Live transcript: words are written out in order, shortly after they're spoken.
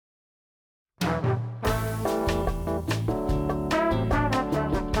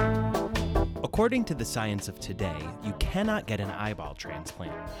According to the science of today, you cannot get an eyeball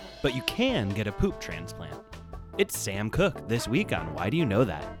transplant, but you can get a poop transplant. It's Sam Cooke this week on Why Do You Know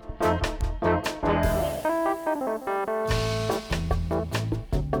That?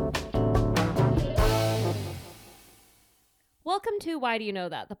 Welcome to Why Do You Know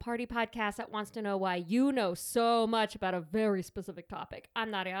That, the party podcast that wants to know why you know so much about a very specific topic.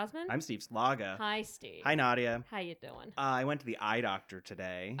 I'm Nadia Osman. I'm Steve Slaga. Hi, Steve. Hi, Nadia. How you doing? I went to the eye doctor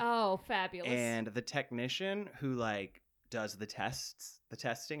today. Oh, fabulous. And the technician who, does the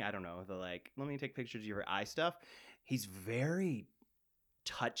testing, I don't know, let me take pictures of your eye stuff. He's very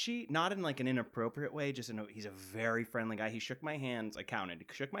touchy, not in, an inappropriate way, he's a very friendly guy. He shook my hands, I counted, he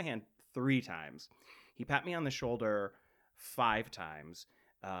shook my hand 3 times. He pat me on the shoulder 5 times,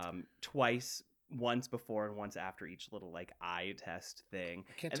 twice, once before and once after each little eye test thing.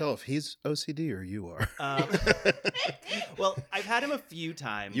 I can't tell if he's OCD or you are. Well, I've had him a few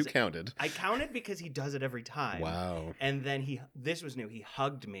times. You counted. I counted because he does it every time. Wow. And then this was new. He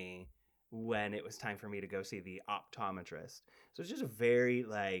hugged me when it was time for me to go see the optometrist. So it's just a very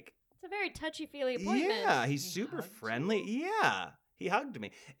it's a very touchy-feely appointment. Yeah, he's super friendly. You? Yeah. He hugged me.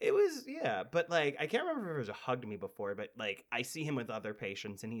 It was, but I can't remember if it was a hugged me before, but I see him with other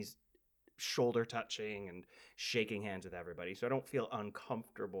patients and he's shoulder touching and shaking hands with everybody. So I don't feel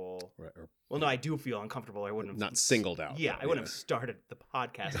uncomfortable. Right. Well, no, I do feel uncomfortable. I wouldn't have. Not singled out. Yeah, I wouldn't have started the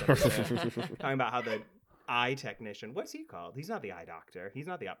podcast talking about how the eye technician, what's he called? He's not the eye doctor. He's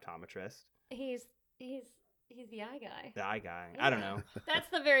not the optometrist. He's the eye guy. The eye guy. Yeah. I don't know. That's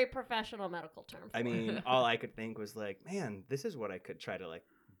the very professional medical term. I mean, all I could think was man, this is what I could try to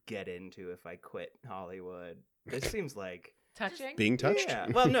get into if I quit Hollywood. This seems like touching? Being touched? Yeah.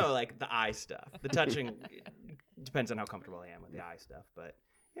 Well, no, the eye stuff. The touching depends on how comfortable I am with the eye stuff. But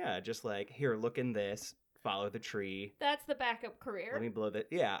yeah, just here, look in this, follow the tree. That's the backup career. Let me blow that.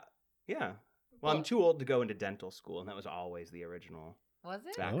 Yeah. Yeah. Well, I'm too old to go into dental school, and that was always the original Was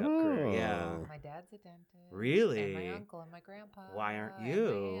it? backup career. Yeah. My dad's a dentist. Really? And my uncle and my grandpa. Why aren't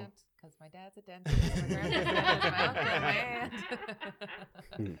you? Because my dad's a dentist. And my grandpa's a dentist. My uncle and my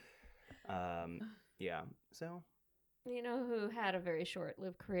aunt. Yeah. So. You know who had a very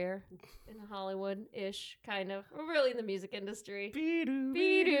short-lived career in Hollywood-ish, kind of, or really in the music industry?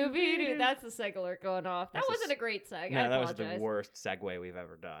 Be-doo. That's the seg alert going off. That wasn't a great seg. No, I that was apologize. the worst segue we've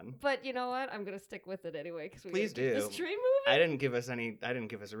ever done. But you know what? I'm gonna stick with it anyway because we Please keep do. this tree moving. I didn't give us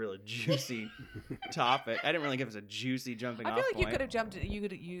a real juicy topic. I didn't really give us a juicy jumping off I feel like point. you could have jumped. You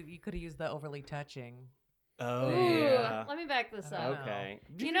could have used the overly touching. Oh Ooh, yeah. let me back this up. Okay.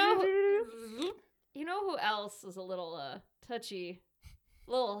 You know who else is a little touchy,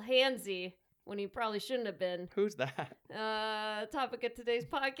 little handsy when he probably shouldn't have been? Who's that? Topic of today's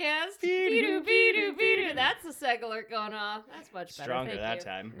podcast. Be-doo. That's the seg alert going off. That's much better. Stronger Thank that you.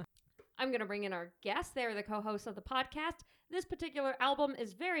 time. I'm going to bring in our guest. They're the co-hosts of the podcast. This particular album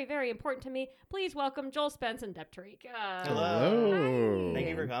is very, very important to me. Please welcome Joel Spence and Deb Tariq. Hello. Thank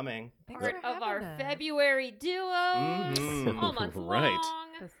you for coming. Thanks Part for of our having us. February duos. Mhm. All month Right. long.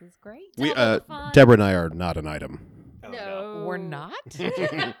 This is great. We, Double the fun. Deborah and I are not an item. Oh, No. We're not.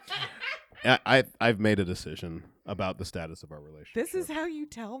 I've made a decision about the status of our relationship. This is how you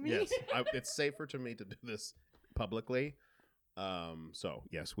tell me. Yes, it's safer to me to do this publicly. So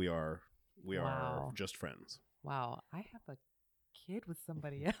yes, we are Wow. just friends. Wow, I have a kid with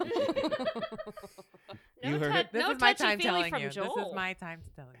somebody else. You heard it? This no is my time touchy-feely telling from you. Joel. This is my time to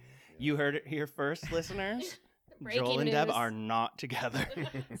tell you. You heard it here first, listeners. Breaking Joel and Deb news. are not together.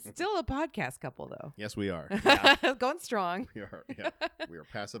 Still a podcast couple, though. Yes, we are. Going strong. We are. Yeah, we are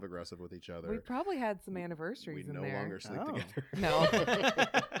passive aggressive with each other. We probably had some anniversaries We in no there. longer sleep Oh. together. No.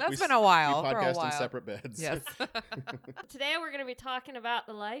 That's We been a while. We For a podcast while. in separate beds. Yes. Today we're going to be talking about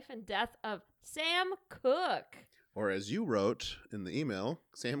the life and death of Sam Cooke. Or as you wrote in the email,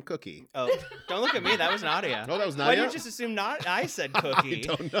 Sam Cookie. Oh, don't look at me. That was Nadia. Oh, that was Why Nadia? did you just assume not? I said cookie.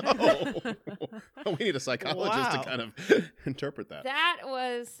 I don't know. We need a psychologist Wow. to kind of interpret that. That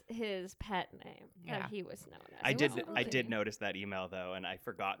was his pet name Yeah. that he was known as. I It did. wasn't I Cookie. did notice that email though, and I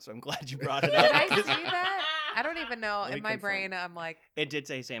forgot. So I'm glad you brought it Did I up. see that? I don't even know. Let me In my confirm. brain, I'm like, It did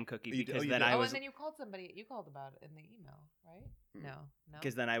say Sam Cookie You- because you then did. I oh, was and then you called somebody. You called about it in the email, right? Hmm. No.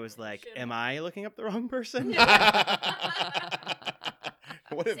 because then I was like, Should've. am I looking up the wrong person?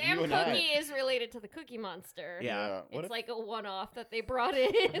 What if Sam you and Cookie I? is related to the Cookie Monster. Yeah. What It's if, like a one-off that they brought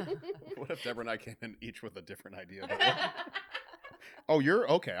in. what if Deborah and I came in each with a different idea? About it? Oh, you're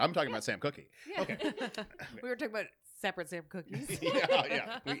okay. I'm talking about Sam Cookie. Yeah. Okay. We were talking about separate Sam cookies.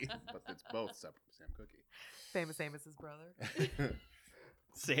 yeah. But it's both separate Sam Cookie. Famous Amos's brother.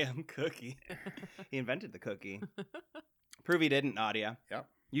 Sam Cookie. He invented the cookie. Prove he didn't, Nadia. Yep.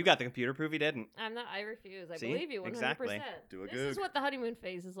 You got the computer proof he didn't. I'm not. I refuse. I See? believe you 100%. Exactly. Do a This is Goog. what the honeymoon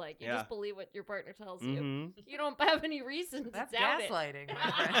phase is like. You Yeah. just believe what your partner tells you. Mhm. You don't have any reason to That's doubt it. gaslighting,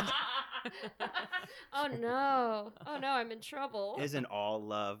 my friend. Oh no! Oh no! I'm in trouble. Isn't all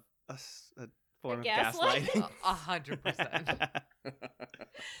love a form of gaslight? gaslighting? 100%.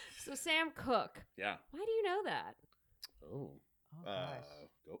 So Sam Cooke. Yeah. Why do you know that? Oh. Oh, gosh.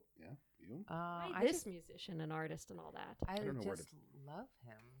 Go. Yeah. You. Why I this just, musician and artist and all that? I don't know where to- just love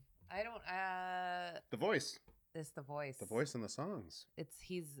him. I don't. The voice. It's the voice. The voice in the songs.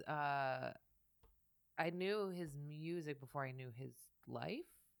 He's. I knew his music before I knew his life.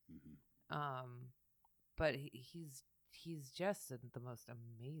 Mm-hmm. But he's just the most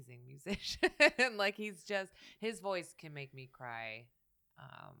amazing musician. Like he's just his voice can make me cry.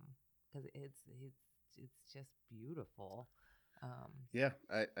 Because it's just beautiful. Yeah,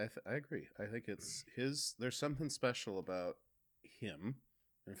 I agree. I think it's his. There's something special about him.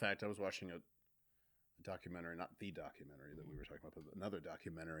 In fact, I was watching a documentary, not the documentary that we were talking about, but another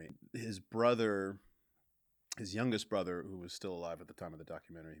documentary. His brother, his youngest brother, who was still alive at the time of the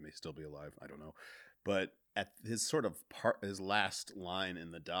documentary, he may still be alive, I don't know. But at his sort of his last line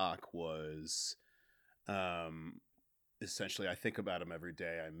in the doc was, essentially, I think about him every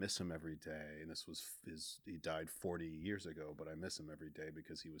day. I miss him every day. And this was he died 40 years ago, but I miss him every day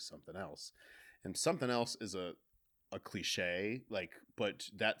because he was something else. And something else is a cliche, like, but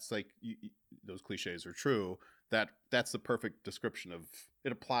that's like those cliches are true. That's the perfect description of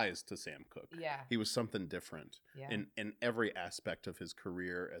it. Applies to Sam Cooke. Yeah. He was something different Yeah. in every aspect of his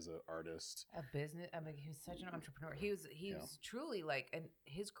career as an artist. A business. I mean, he was such an entrepreneur. He was truly like, and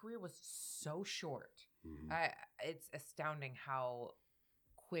his career was so short. Mhm. It's astounding how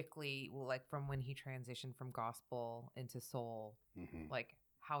quickly, like from when he transitioned from gospel into soul, Mhm. like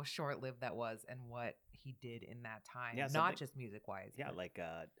how short-lived that was and what he did in that time. Yeah, Not something- just music-wise. Yeah, but- like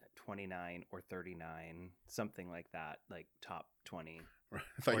 29 or 39, something like that, like top 20. I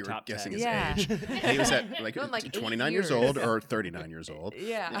thought Or you were top guessing 10. his Yeah. age. He was at like, No, like 29 8 years old years. or 39 years old.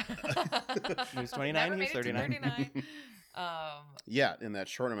 Yeah. He was 29, Never he was made it to 39. 39. Yeah, in that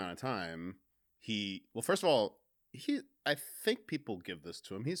short amount of time, first of all, I think people give this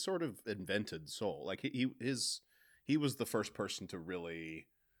to him. He sort of invented soul. Like he was the first person to really,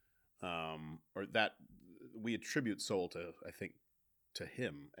 or that we attribute soul to, I think, to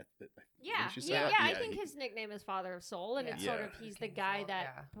him. Yeah, Didn't you say yeah, that? yeah. I Yeah, think he- his nickname is Father of Soul, and it's Yeah. sort of Yeah. he's the King guy Soul, that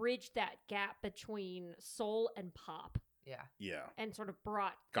yeah. bridged that gap between soul and pop, Yeah. Yeah. and sort of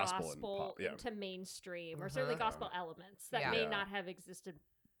brought Gospel gospel, and pop, yeah. into mainstream, or certainly Mhm. gospel elements that Yeah. may Yeah. not have existed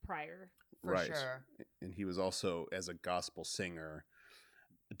prior. For Right. sure. And he was also, as a gospel singer,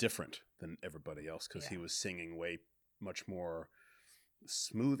 different than everybody else because he Yeah. was singing way much more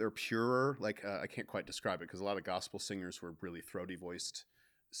smooth or purer. Like I can't quite describe it because a lot of gospel singers were really throaty voiced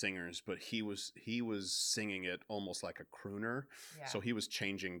singers, but he was singing it almost like a crooner. Yeah. So he was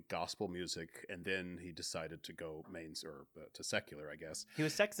changing gospel music, and then he decided to go to secular, I guess. He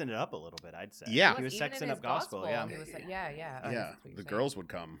was sexing it up a little bit, I'd say. Yeah. He was even in sexing his up gospel, yeah. He was like, yeah. Oh, Yeah, that's what you're the saying. girls would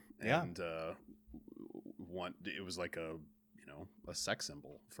come, Yeah. and it was like a sex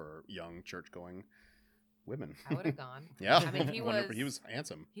symbol for young church going women. I would have gone. Yeah, I mean, he He was was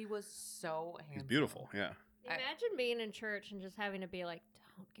handsome. He was so handsome. He's beautiful. Yeah. Imagine being in church and just having to be like,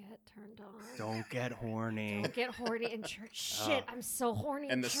 "Don't get turned on. Don't get horny. Don't get horny in church. Shit, I'm so horny."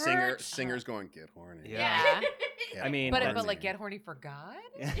 And in the church. singer's going, get horny. Yeah. Yeah. I mean, But horny. like get horny for God?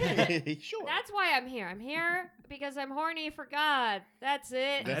 Sure. That's why I'm here. I'm here because I'm horny for God. That's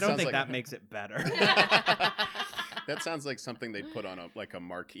it. I That don't sounds think like- that makes it better. That sounds like something they put on a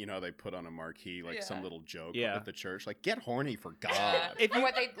marquee. You know, they put on a marquee like some Yeah. little joke Yeah. at the church, like get horny for God. If Or you-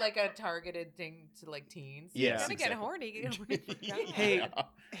 what they like a targeted thing to like teens. Yes, You gotta get exactly. horny. Get horny for God. Hey,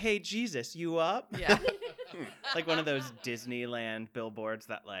 hey, Jesus, you up? Yeah. Like one of those Disneyland billboards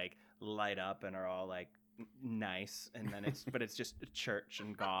that like light up and are all like nice, and then it's just church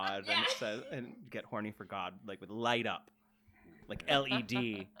and God, and it says and get horny for God like with light up, like LED.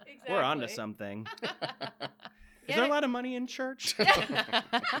 Exactly. We're onto something. Is Get there a it? lot of money in church? There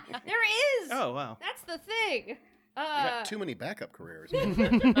is. Oh wow. That's the thing. You got too many backup careers. Yeah,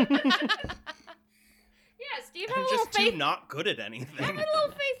 Steve, have I'm a little just too faith. not good at Have anything. a little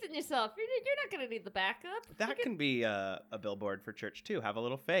faith in yourself. You're not gonna need the backup. That can be a billboard for church too. Have a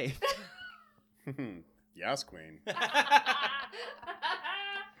little faith. Yes, Queen.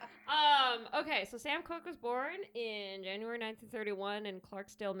 Okay, so Sam Cooke was born in January 1931 in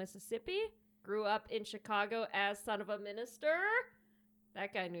Clarksdale, Mississippi. Grew up in Chicago as son of a minister.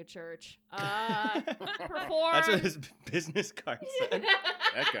 That guy knew church. Performed. That's what his business card said.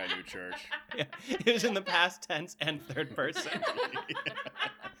 That guy knew church. Yeah, it was in the past tense and third person.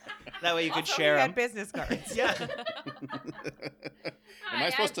 That way you could Also, share he them. had business cards. Yeah. Am I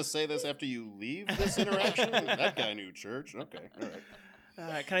supposed to say this after you leave this interaction? That guy knew church. Okay, all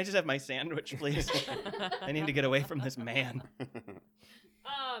right. Can I just have my sandwich, please? I need to get away from this man.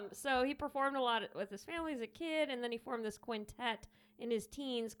 So he performed a lot with his family as a kid, and then he formed this quintet in his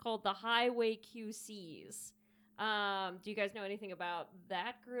teens called the Highway QCs. Do you guys know anything about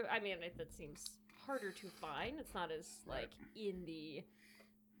that group? I mean, that seems harder to find. It's not as like in the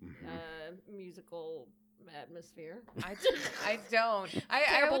musical atmosphere. I don't. I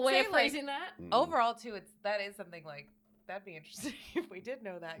Terrible would way say, of phrasing that. overall too, that is something like that'd be interesting if we did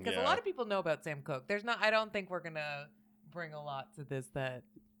know that, because a Yeah. lot of people know about Sam Cooke. There's not. I don't think we're gonna bring a lot to this that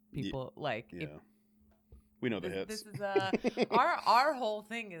people like. Yeah. We know the hits. This is our whole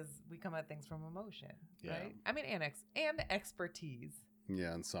thing is we come at things from emotion, Yeah. right? I mean, and expertise.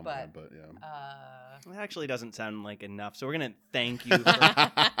 Yeah, in some But- way, but yeah. It actually doesn't sound like enough, so we're gonna thank you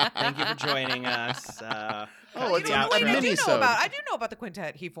for joining us. Oh, it's the a outro. mini-sode. I do know about the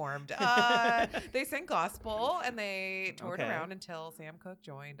quintet he formed. They sang gospel and they toured Okay. around until Sam Cooke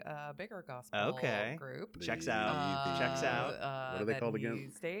joined a bigger gospel Okay. group. Checks The- out. Checks out. What are they that called he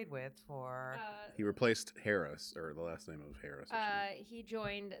again? Stayed with for. He replaced Harris, or the last name of Harris. or something. He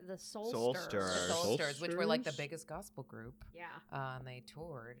joined the Soulsters. The Soulsters. Soulsters, which were like the Soulsters? biggest gospel group. Yeah. And they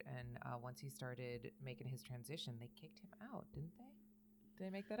toured, and once he started making his transition, they kicked him out, didn't they? Did they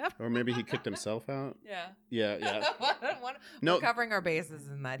make that up? Or maybe he kicked himself out. Yeah. Yeah, yeah. No, No, we're covering our bases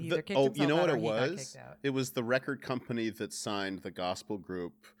in that. He either kicked oh, himself you know out what or it he got was? kicked out. It was the record company that signed the gospel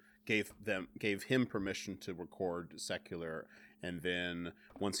group gave him permission to record secular, and then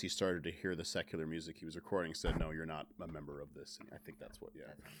once he started to hear the secular music he was recording, said, "No, you're not a member of this." And I think that's what. Yeah.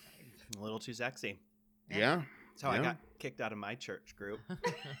 That sounds right. A little too sexy. Yeah. That's how I Yeah. got kicked out of my church group.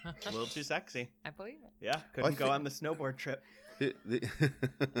 A little too sexy. I believe it. Yeah, couldn't go think- on the snowboard trip. You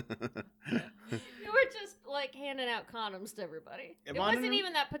were just like handing out condoms to everybody. I It wanted wasn't them-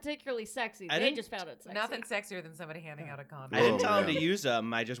 even that particularly sexy. I They didn't- just found it sexy. Nothing sexier than somebody handing out a condom. I didn't Whoa, tell them yeah. to use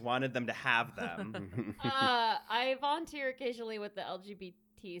them. I just wanted them to have them. I volunteer occasionally with the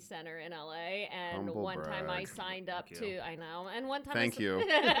LGBT Center in LA, and Humble one time I brag. signed up Thank you. to. I know, and one time Thank you.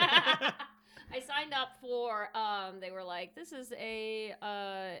 I signed up for. They were like, "This is a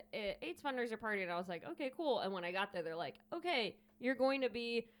AIDS fundraiser party," and I was like, "Okay, cool." And when I got there, they're like, "Okay, you're going to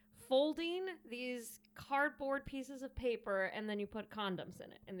be folding these cardboard pieces of paper, and then you put condoms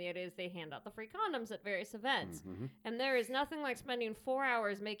in it. And the idea is they hand out the free condoms at various events. Mhm. And there is nothing like spending 4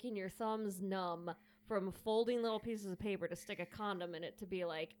 hours making your thumbs numb from folding little pieces of paper to stick a condom in it to be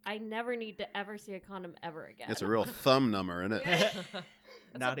like, I never need to ever see a condom ever again. It's a real thumb number, isn't it?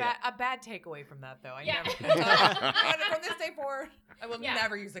 That's Nadia. a bad takeaway from that, though. I Yeah. never, from this day forward, I will Yeah.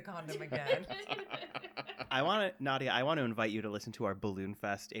 never use a condom again. Nadia, I want to invite you to listen to our Balloon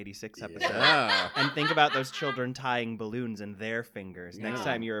Fest 86 episode. Yeah. And think about those children tying balloons in their fingers. Next Yeah.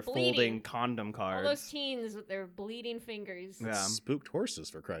 time you're Bleeding. folding condom All cards. those teens with their bleeding fingers. Yeah. Spooked horses,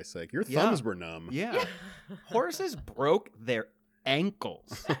 for Christ's sake. Your Yeah. thumbs were numb. Yeah. Horses broke their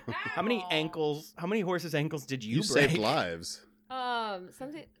ankles. How many horses' ankles did you, You break? saved lives.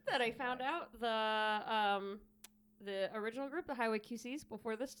 Something that I found out, the original group, the Highway QCs,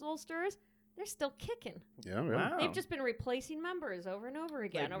 before the Soulsters, they're still kicking. Yeah, yeah. Wow. They've just been replacing members over and over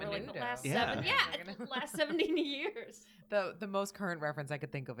again Like over like the Menudo. last Yeah. last 17 years. The most current reference I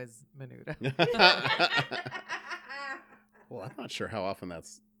could think of is Menudo. Well, I'm not sure how often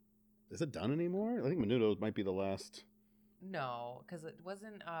that's. Is it done anymore? I think Menudo might be the last. No, because it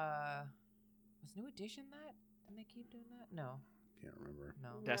wasn't. Was New Edition that? Didn't they keep doing that? No, Can't remember. no.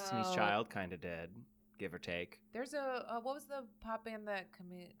 Destiny's No. Child kind of did, give or take. There's what was the pop band that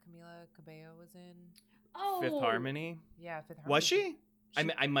Camila Cabello was in? Oh, Fifth Harmony. Yeah, Fifth Harmony. Was she?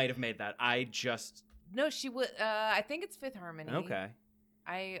 I might have made that. I just. No, she was. I think it's Fifth Harmony. Okay.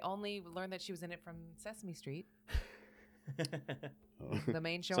 I only learned that she was in it from Sesame Street, Oh. the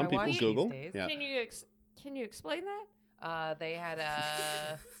main show Some I people watch Google. these days. Yeah. Can you explain that? They had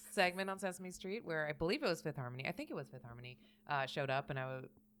a segment on Sesame Street where I believe it was Fifth Harmony. I think it was Fifth Harmony. Showed up and I was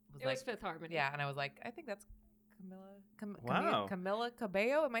It like, was Fifth Harmony. yeah, and I was like, I think that's Wow. Camila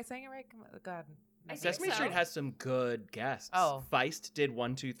Cabello. Am I saying it right? God, I think Sesame so. Street has some good guests. Oh. Feist did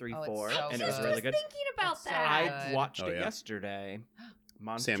 1, 2, 3, Oh, it's 4, so and I it was was really good. thinking about It's so that. I good. watched Oh, it yeah. yesterday.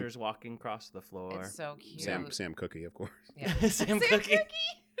 Monsters walking across the floor. it's so cute. Sam Cookie, of course. Yeah. Sam Cookie.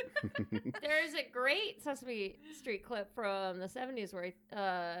 There's a great Sesame Street clip from the 70s where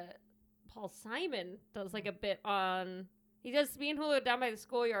Paul Simon does like a bit on. He does being Hulu down by the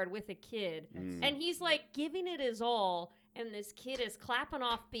schoolyard with a kid, Mm. and he's like giving it his all. And this kid is clapping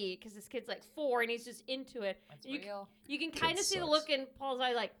off beat because this kid's like 4 and he's just into it. That's You- real. You can kind of Kid see the sucks. look in Paul's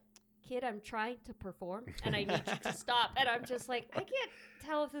eye, like, kid, I'm trying to perform and I need you to stop. And I'm just like, I can't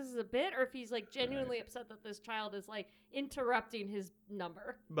tell if this is a bit or if he's like genuinely upset that this child is like interrupting his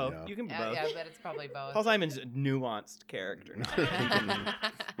number. Both. Yeah. You can be both. Yeah, but it's probably both. Paul Simon's a nuanced character.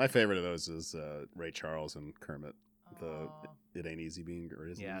 My favorite of those is Ray Charles and Kermit. The Aw. It Ain't Easy Being, or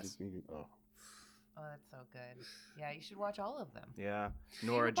It Isn't Yes. Easy Being. Oh. Oh, that's so good. Yeah, you should watch all of them. Yeah. who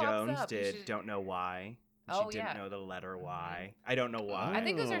Nora pops Jones up? You did should- Don't Know Why. She Oh, didn't yeah. know the letter Mhm. Y. I don't know why. I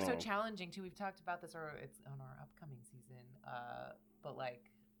think those are so Oh. challenging too. We've talked about this, or it's on our upcoming season. But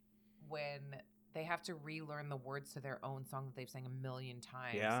like when they have to relearn the words to their own song that they've sang a million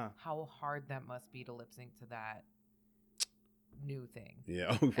times. Yeah. How hard that must be to lip sync to that new thing.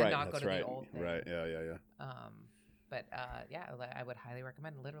 Yeah, oh, right. not go That's to the right. old thing. Right. Yeah. But yeah, I would highly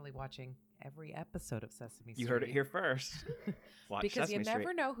recommend literally watching every episode of Sesame Street. You heard it here first. Watch Because Sesame you never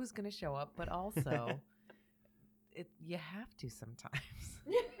Street. know who's going to show up, but also you have to sometimes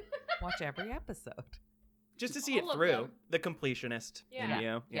watch every episode. Just to see it All of through. them. The completionist Yeah. in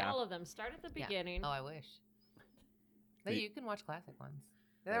you. Yeah. All of them. Start at the Yeah. beginning. Oh, I wish. But The- you can watch classic ones.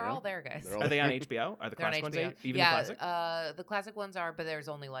 Yeah. They're all there, guys. They're all Are they on HBO? Are the They're on classic ones HBO. even yeah, the classic? the classic ones are, but there's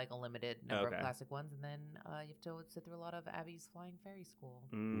only like a limited number Okay. of classic ones, and then you have to sit through a lot of Abby's Flying Fairy School.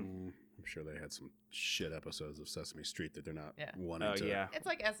 Mm. I'm sure they had some shit episodes of Sesame Street that they're not Yeah. wanting Oh, to. yeah. It's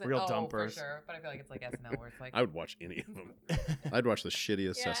like SNL, Real for dumpers. sure, but I feel like it's like SNL where it's like I would watch any of them. I'd watch the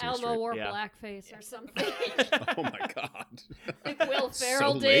shittiest Yeah, Sesame Elmo Street. wore Yeah. blackface or something. Oh my god. Like Will So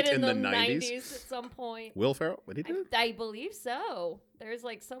Ferrell late did in the 90s. 90s at some point. Will Ferrell? What did he do? I believe so. There's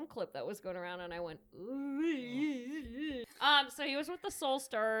like some clip that was going around, and I went, ooh. So he was with the Soul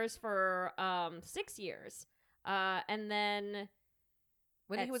Stirrers for 6 years, and then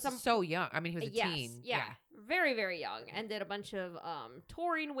when at he was some- so young. I mean, he was a yes, teen. yeah, very very young, and did a bunch of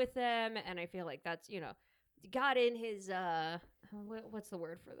touring with them, and I feel like that's got in his what's the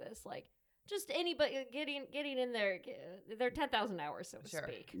word for this, like just anybody getting in their 10,000 hours, so to Sure.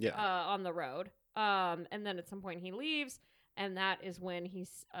 speak, Yeah. on the road, and then at some point he leaves, and that is when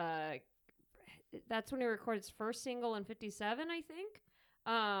that's when he recorded his first single in 57, I think,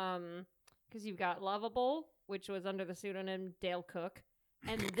 because you've got Lovable, which was under the pseudonym Dale Cook,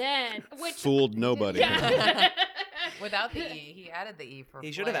 and then which Fooled nobody. yeah. Without the E, he added the E for.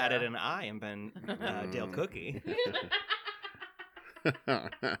 He should have flair. added an I and been Dale Cookie.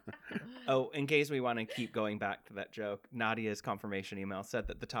 Oh, in case we want to keep going back to that joke, Nadia's confirmation email said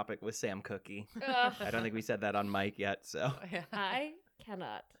that the topic was Sam Cookie. Ugh. I don't think we said that on mic yet, so. Yeah. I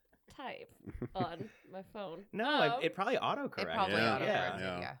cannot type on my phone. No, it probably It autocorrected. probably Yeah. auto-corrected,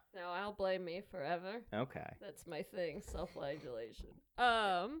 Yeah. yeah. No, I'll blame me forever. Okay. That's my thing, self-flagellation.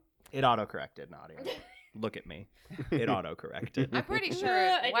 It autocorrected, Nadia. Look at me. It autocorrected. I'm pretty sure.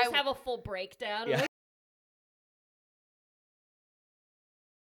 I why- just have a full breakdown. Yeah.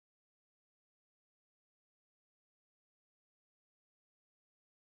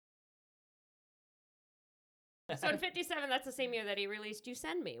 So in 57, that's the same year that he released You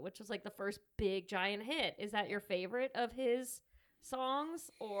Send Me, which was like the first big giant hit. Is that your favorite of his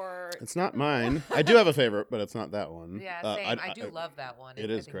songs, or It's not mine. I do have a favorite, but it's not that one. Yeah, Uh, same. I do love that one. it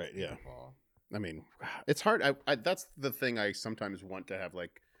I is think great, it's yeah. beautiful. I mean, it's hard. That's the thing. I sometimes want to have,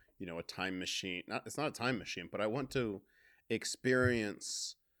 like, a time machine. It's not a time machine, but I want to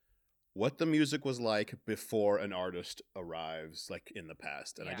experience what the music was like before an artist arrives, like in the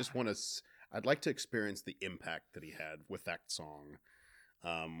past. And I Yeah. just want to. I'd like to experience the impact that he had with that song,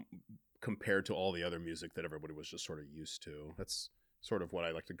 compared to all the other music that everybody was just sort of used to. That's sort of what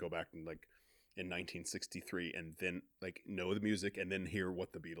I like to go back and, like, in 1963, and then, like, know the music and then hear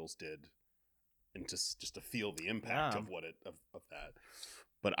what the Beatles did, and just to feel the impact Yeah. of what of that.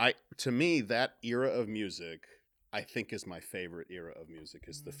 But to me, that era of music, I think, is my favorite era of music,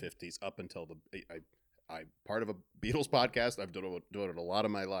 is the 50s up until I part of a Beatles podcast. I've devoted a lot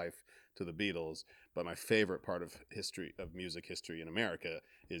of my life to the Beatles, but my favorite part of music history in America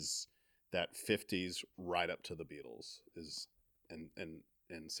is that 50s right up to the Beatles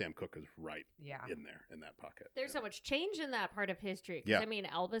and Sam Cooke is right Yeah. in there in that pocket. there's so much change in that part of history? 'Cause, Yeah. I mean,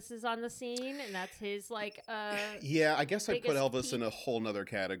 Elvis is on the scene, and that's his like. Yeah, I guess I'd put biggest Elvis in peak. a whole nother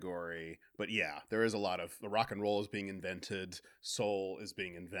category. But yeah, there is a lot of the rock and roll is being invented, soul is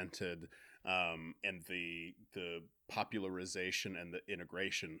being invented, and the popularization and the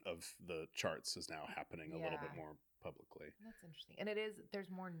integration of the charts is now happening a little bit Yeah. more publicly. That's interesting. And there's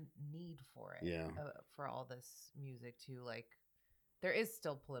more need for it. Yeah. For all this music too. Like, there is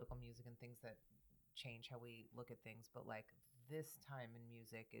still political music and things that change how we look at things, but like this time in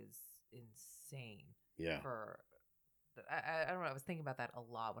music is insane Yeah. for. I don't know. I was thinking about that a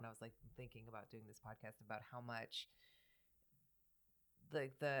lot when I was like thinking about doing this podcast, about how much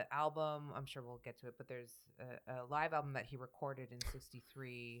the album. I'm sure we'll get to it, but there's a live album that he recorded in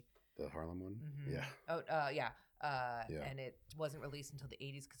 '63. The Harlem one. Mhm. Yeah. Oh, yeah. Yeah. And it wasn't released until the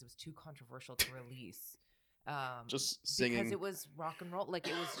 '80s because it was too controversial to release. Just singing. Because it was rock and roll. Like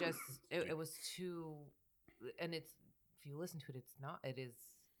it was just it was too. And it's if you listen to it, it's not. It is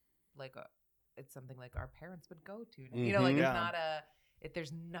like it's something like our parents would go to. You know, like Mhm. it's Yeah. not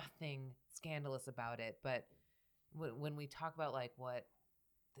there's nothing scandalous about it. But when we talk about like what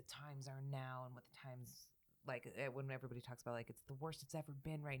the times are now and what the times like when everybody talks about like it's the worst it's ever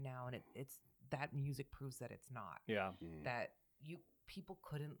been right now, and it's that music proves that it's not. Yeah. Mm. That people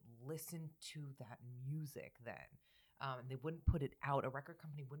couldn't listen to that music then. And they wouldn't put it out. A record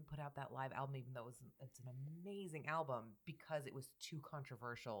company wouldn't put out that live album, even though it's an amazing album, because it was too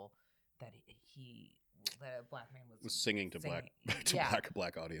controversial that a black man Was singing to black Yeah.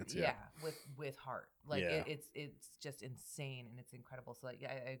 black audience. Yeah, Yeah. with heart. Like Yeah. it's just insane and it's incredible. So like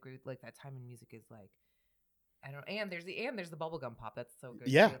I agree with like that time in music is like I don't and there's the bubblegum pop that's so good.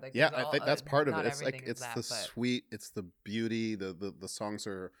 Yeah, too. Like, yeah. there's I think that's part of not it. It's like everything is it's that, the but- sweet, it's the beauty. The songs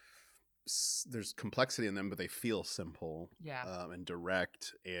are there's complexity in them, but they feel simple. Yeah. And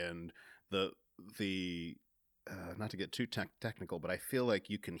direct, and the not to get too technical, but I feel like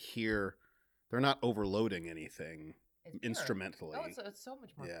you can hear they're not overloading anything It's pure. instrumentally. Oh, it's so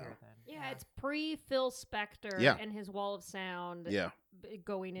much more Yeah. pure than. Yeah, it's pre Phil Spector Yeah. and his wall of sound Yeah,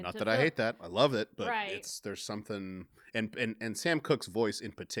 going into not that I hate that. I love it, but Right. there's something, and Sam Cooke's voice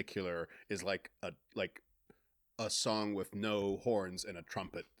in particular is like a song with no horns and a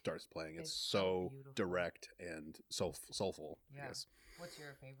trumpet starts playing. It's It's so so beautiful. direct and soulful. Yeah. I guess. What's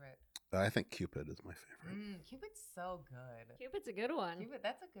your favorite? I think Cupid is my favorite. Cupid's so good. Cupid's a good one. Cupid,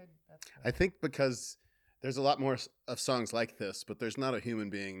 that's good. I think because there's a lot more of songs like this, but there's not a human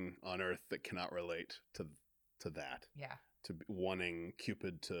being on earth that cannot relate to that. Yeah. To wanting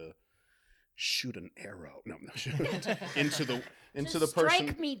Cupid to shoot an arrow. No, into the Just person.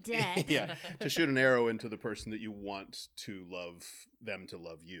 strike me dead. Yeah, to shoot an arrow into the person that you want to love them to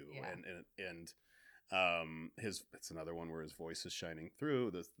love you. Yeah. And it's another one where his voice is shining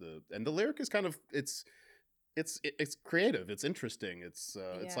through. And the lyric is kind of it's creative. It's interesting. It's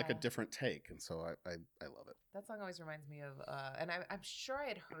like a Yeah. different take, and so I love it. That song always reminds me of, and I'm sure I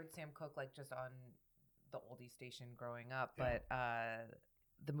had heard Sam Cooke like just on the oldie station growing up, Yeah. but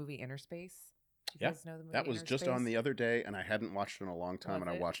the movie Inner Space. Do you Yeah, guys know the movie That was Inner just on Space? the other day, and I hadn't watched it in a long time, Was and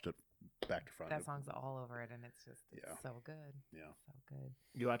I it? watched it back to front. That song's all over it, and it's Yeah. so good. Yeah. So good.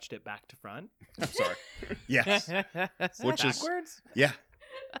 You watched it back to front? I'm sorry. Yes. Which is backwards? yeah.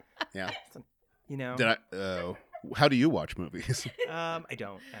 Yeah. You know? Did I? How do you watch movies? I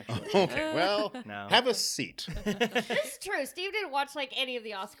don't actually. Okay. Well, No. have a seat. It's true. Steve didn't watch like any of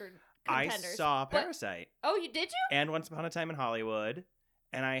the Oscar I contenders. saw But- Parasite Oh, you did you? and Once Upon a Time in Hollywood,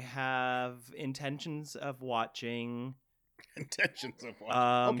 and I have intentions of watching Intentions of watching.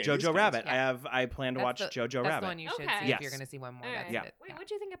 Okay, these Jojo things. Rabbit. Yeah. I plan to That's watch the- Jojo That's Rabbit. the one you should Okay. see Yes. if you're going to see one more. All That's right. Yeah. it. Wait,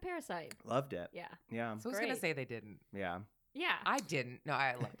 what'd you think of Parasite? Loved it. Yeah. Yeah. So I was going to Great. say they didn't. Yeah. Yeah. I didn't. No,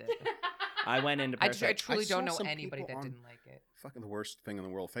 I loved it. I went into I Parasite. truly saw don't know some anybody people that on- didn't like it. Fucking the worst thing in the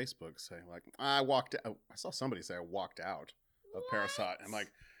world. Facebook saying like, I walked out. I saw somebody say I walked out of Parasite. I'm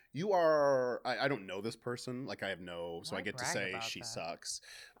like, you are. I don't know this person. Like I have no. So Why I get to brag say about she that? sucks.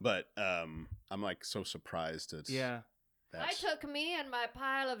 But I'm like so surprised at. Yeah. I took me and my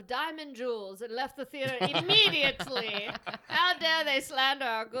pile of diamond jewels and left the theater immediately. How dare they slander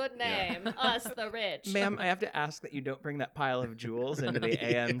our good name, us the rich. Ma'am, I have to ask that you don't bring that pile of jewels into the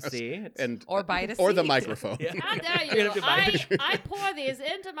Yes. AMC. It's- and Or buy a or the seat. microphone. Yeah. How dare You're gonna you? have to buy I pour these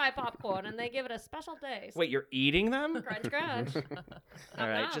into my popcorn and they give it a special taste. Wait, you're eating them? Crunch, crunch. All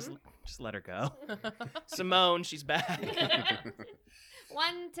right, Nom. just let her go. Simone, she's back.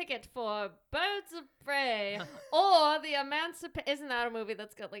 One ticket for Birds of Prey or the Emancipation. Isn't that a movie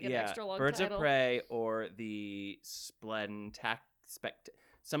that's got like an extra long Birds title? of Prey or the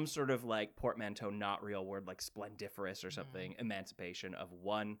some sort of like portmanteau, not real word, like splendiferous or something. Emancipation of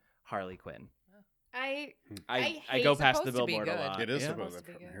one Harley Quinn. I I hate- go past the supposed to be billboard a good. lot. It is Yeah. supposed Supposed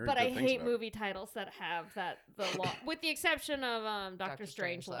to be I'm good. hearing but good I things hate about it. movie titles that have that with the exception of Doctor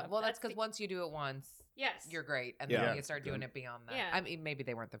Strangelove. Well, that's the- because once you do it once, yes, you're great, and Yeah. then you start doing it beyond that. Yeah. I mean, maybe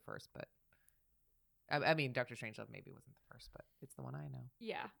they weren't the first, but I mean, Doctor Strangelove maybe wasn't the first, but it's the one I know.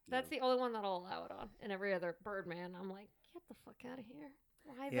 yeah. That's the only one that I'll allow it on. And every other Birdman, I'm like, get the fuck out of here.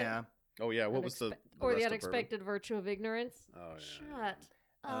 Why the Yeah. Oh yeah, what was the or the rest of Bourbon? unexpected virtue of ignorance? Oh yeah. Shut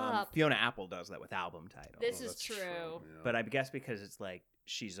up. Fiona Apple does that with album titles. This Oh, is that's true. yeah. But I guess because it's like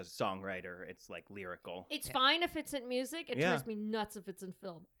she's a songwriter, it's like lyrical. It's fine if it's in music. It Yeah. drives me nuts if it's in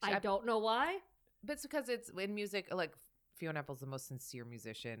film. I I- don't know why. But it's because it's in music, like Fiona Apple's the most sincere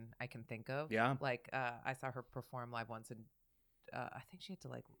musician I can think of. Yeah. Like, I saw her perform live once, and I think she had to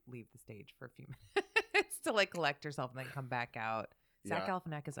like leave the stage for a few minutes to like collect herself and then come back out. Zach Yeah.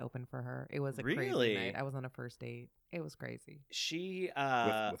 Galifianakis opened for her. It was a Really? crazy night. I was on a first date. It was crazy. She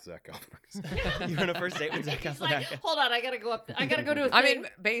with Zach Galifianakis. you were on a first date with Zach He's like, Galifianakis. hold on, I gotta go up. I gotta go to a thing. I mean,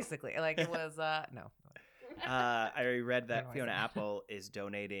 basically, like it was no. I read that Otherwise, Fiona no. Apple is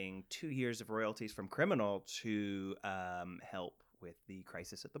donating 2 years of royalties from Criminal to help with the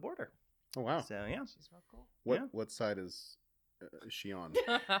crisis at the border. Oh wow. So yeah, She's real cool. What side is she on?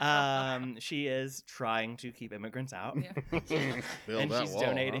 she is trying to keep immigrants out, Yeah. Build and that she's wall, huh?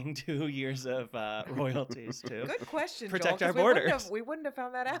 donating 2 years of royalties too. Good question. Protect Joel, our 'cause we wouldn't borders. have- We wouldn't have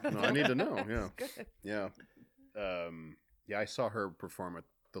found that out. No, I need to know, yeah. Good. Yeah. Yeah, I saw her perform at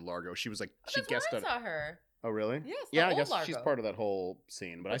the Largo. She was like she That's where guessed I on. saw her. Oh really? Yes. Yeah, I old guess Largo. she's part of that whole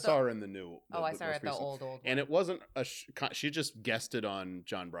scene. But I But saw the- her in the new. Oh, I saw her most at the recent. old one. And it wasn't she just guested on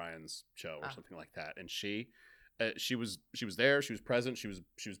John Bryan's show or Ah. something like that. And she was there. She was present. She was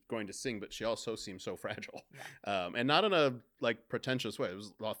going to sing, but she also seemed so fragile, and not in a like pretentious way. It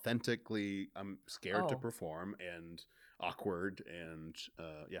was authentically, I'm scared to Oh. perform and awkward and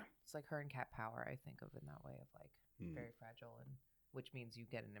yeah. It's like her and Cat Power. I think of in that way of like Mm. very fragile, and which means you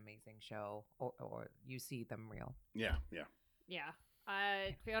get an amazing show or you see them real. Yeah, yeah. Yeah.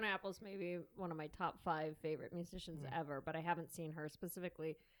 Fiona Apple's maybe one of my top 5 favorite musicians Mm. ever, but I haven't seen her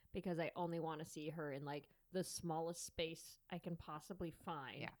specifically because I only want to see her in like the smallest space I can possibly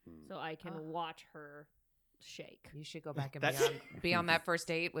find, Yeah. Mm. so I can Ah. watch her shake. You should go back and That's- be on that first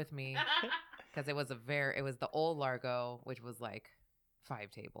date with me because it was the old Largo, which was like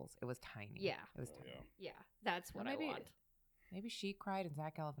 5 tables. It was tiny. Yeah. It was Oh, tiny. yeah. Yeah, that's what maybe- I want. Maybe she cried and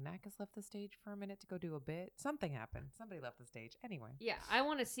Zach Galifianakis left the stage for a minute to go do a bit. Something happened. Somebody left the stage. Anyway, Yeah, I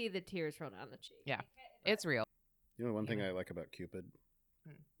want to see the tears run down the cheek. Yeah. it's real. You know, one thing Yeah. I like about Cupid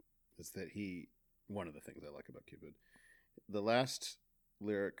Hmm. is that one of the things I like about Cupid, the last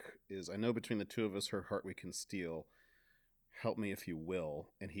lyric is, I know between the two of us, her heart we can steal. Help me if you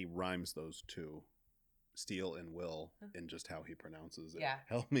will. And he rhymes those two, steal and will, in just how he pronounces it. Yeah.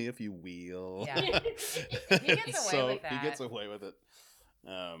 Help me if you will. Yeah. He gets away with He gets that. away with it.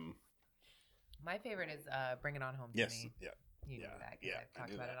 My favorite is Bring It On Home Yes. to Me. Yeah. You know Yeah, that because yeah, I've I talked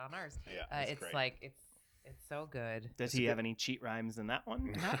knew about that. it on ours. Yeah. That's It's great. like it's so good. Does It's a he good- have any cheat rhymes in that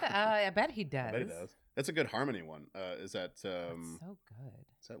one? Not that, I bet he does. I bet he does. That's a good harmony one. Is that It's so good.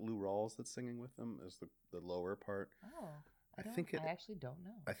 is that Lou Rawls that's singing with them? Is the lower part? Oh, I think it. I actually don't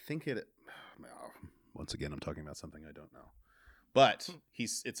know. I think it. Once again, I'm talking about something I don't know. But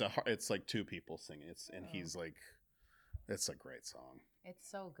it's like two people singing. He's like, it's a great song. It's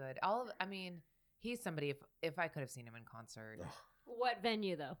so good. I mean, he's somebody. If I could have seen him in concert, Ugh. What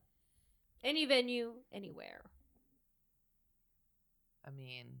venue though? Any venue, anywhere. I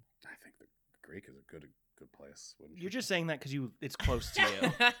mean, I think the Greek is a good place. Wouldn't you You're just think? saying that because it's close to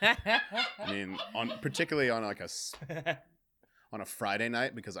you. I mean, particularly on like on a Friday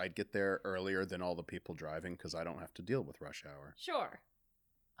night, because I'd get there earlier than all the people driving because I don't have to deal with rush hour. Sure.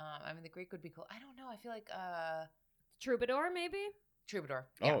 I mean, the Greek would be cool. I don't know. I feel like Troubadour, maybe? Troubadour.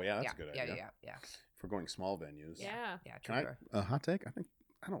 Oh, yeah, that's a good idea. Yeah. If we're going small venues, Yeah. Yeah, Can I Troubadour. a hot take?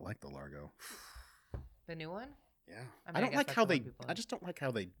 I don't like the Largo. The new one? Yeah, I mean, I I don't guess like that's how what they. people I like. just don't like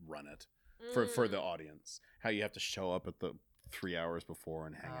how they run it for the Mm. audience. How you have to show up at the 3 hours before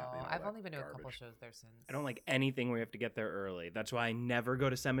and hang out. Oh, I've only been to a couple shows there since. I don't like anything where you have to get there early. That's why I never go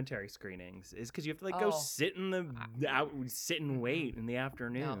to cemetery screenings. Is because you have to go Oh. sit sit and wait in the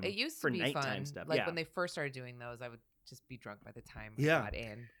afternoon. No, it used to for be nighttime fun. stuff. Like yeah, when they first started doing those, I would just be drunk by the time I Yeah. got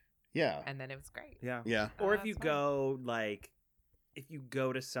in, Yeah, and then it was great. yeah. yeah. Or Oh, if you that's fun. go if you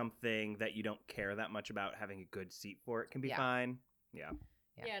go to something that you don't care that much about, having a good seat for it can be Yeah. fine. Yeah.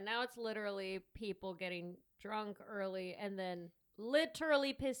 Yeah. Yeah, now it's literally people getting drunk early and then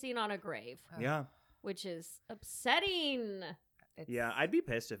literally pissing on a grave, Oh, Yeah. which is upsetting. it's- Yeah. I'd be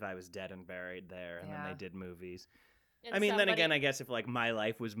pissed if I was dead and buried there and then Yeah. they did movies. And I mean, then somebody- again, I guess if my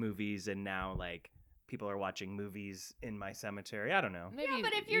life was movies and now people are watching movies in my cemetery, I don't know. Maybe Yeah,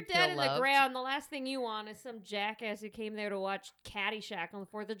 but if you'd you're feel dead in the loved. ground, the last thing you want is some jackass who came there to watch Caddyshack on the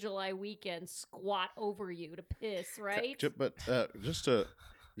 4th of July weekend squat over you to piss, right? But just to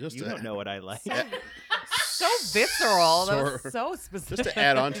You don't know what I like. so visceral. That Sor- was so specific. Just to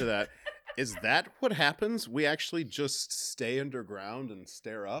add on to that, is that what happens? We actually just stay underground and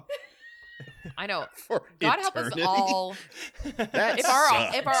stare up I know. for God help us eternity? all. That If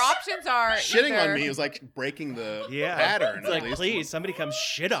our sucks. options are Shitting either- on me is like breaking the Yeah. pattern. It's at like, least. please, somebody come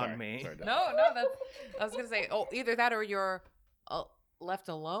shit Sorry, on me. sorry, Dad. No, that's. I was gonna say, either that or you're left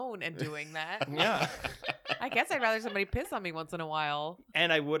alone and doing that. Yeah. I guess I'd rather somebody piss on me once in a while.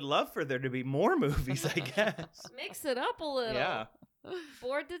 And I would love for there to be more movies, I guess. Mix it up a little. Yeah.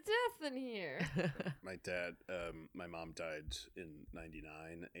 Bored to death in here. My dad, my mom died in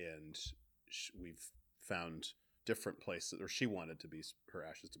 '99, and we've found different places, or she wanted her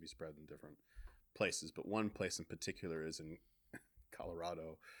ashes to be spread in different places, but one place in particular is in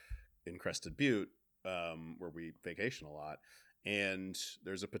Colorado, in Crested Butte, where we vacation a lot. And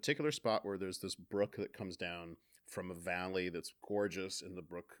there's a particular spot where there's this brook that comes down from a valley that's gorgeous, and the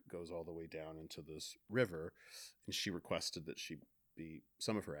brook goes all the way down into this river. And she requested that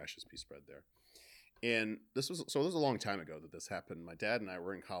some of her ashes be spread there. And this was a long time ago that this happened. My dad and I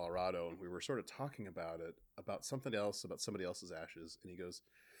were in Colorado, and we were sort of talking about it, about something else, about somebody else's ashes. And he goes,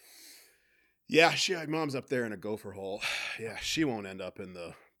 "Yeah, mom's up there in a gopher hole. Yeah, she won't end up in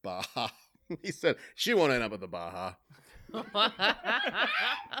the Baja." He said, "She won't end up in the Baja."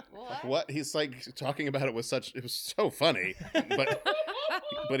 What? He's like talking about it it was so funny,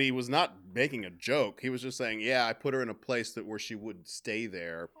 but he was not making a joke. He was just saying, "Yeah, I put her in a place where she would stay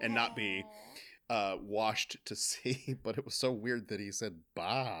there and not be washed to sea." But it was so weird that he said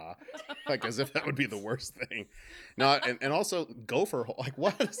 "bah," like as if that would be the worst thing. No, and also gopher hole. Like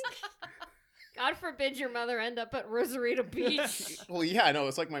what? God forbid your mother end up at Rosarito Beach. Well, yeah, I know.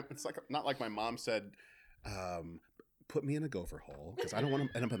 It's not like my mom said, "Put me in a gopher hole because I don't want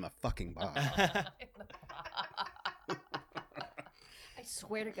to end up in the fucking Baja." I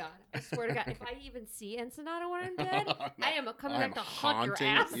swear to God, if I even see Ensenada when I'm dead, No, I am coming back to haunt your haunting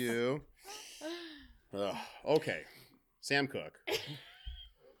ass. you. Ugh, okay, Sam Cooke.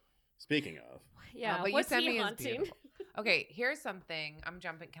 Speaking of, Yeah, but you what's sent he me is haunting? beautiful. Okay, here's something.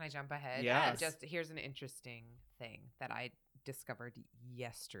 Can I jump ahead? Yes. Here's an interesting thing that I discovered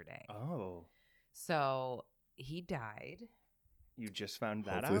yesterday. Oh, So he died. you just found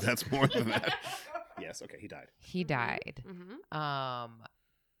that hopefully out? that's more than that. Yes, okay, he died. He died. Mm-hmm.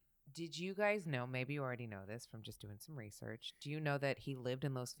 Did you guys know, maybe you already know this from just doing some research, do you know that he lived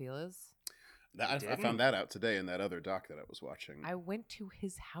in Los Feliz? I didn't? found that out today in that other doc that I was watching. I went to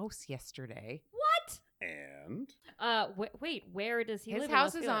his house yesterday. What? And Wait, where does he His live?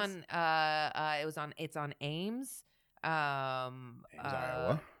 house in is Los Feliz? on it's on Ames,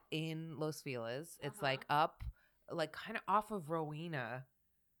 Iowa. in Los Feliz. It's Uh-huh. like up, like kind of off of Rowena.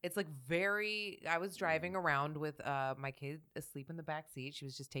 It's like I was driving around with my kid asleep in the back seat. She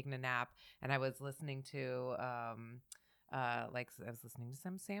was just taking a nap, and I was listening to I was listening to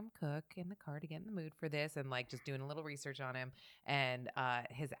some Sam Cooke in the car to get in the mood for this, and like just doing a little research on him. And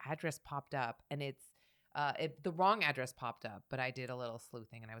his address popped up, and it's the wrong address popped up, but I did a little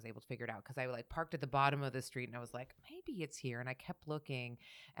sleuthing and I was able to figure it out because I like parked at the bottom of the street and I was like, maybe it's here. And I kept looking,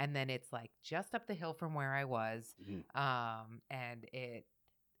 and then it's like just up the hill from where I was. And it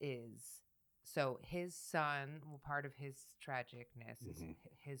is, so his son, part of his tragicness is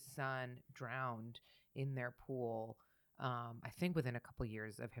his son drowned in their pool. I think within a couple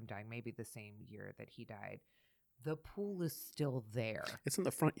years of him dying, maybe the same year that he died. The pool is still there. it's in the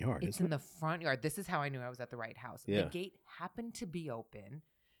front yard. It's isn't in the front yard. This is how I knew I was at the right house. Yeah. The gate happened to be open.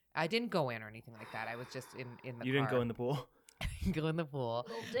 I didn't go in or anything like that. I was just in the car. You didn't go in the pool? Go in the pool.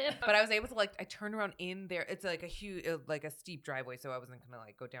 Little dip. But I was able to I turned around in there. It's like a huge, like a steep driveway, so I wasn't gonna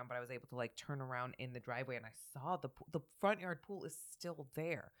go down. But I was able to turn around in the driveway, and I saw the front yard pool is still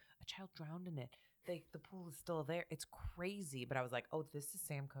there. A child drowned in it. The pool is still there. It's crazy. But I was like, oh, this is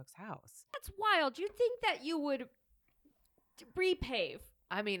Sam Cooke's house. That's wild. You'd think that you would repave.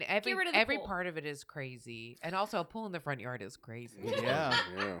 I mean, rid of the every pool. part of it is crazy, and also a pool in the front yard is crazy. Yeah.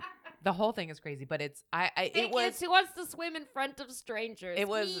 Yeah. The whole thing is crazy, but it's It was who wants to swim in front of strangers. It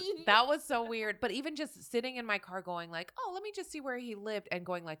was that was so weird. But even just sitting in my car, going oh, let me just see where he lived, and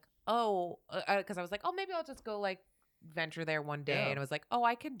going oh, because I was oh, maybe I'll just go venture there one day, Yeah. and I was oh,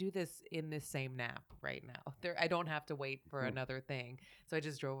 I can do this in this same nap right now. I don't have to wait for another thing. So I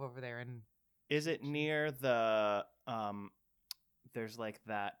just drove over there, and Is it near the there's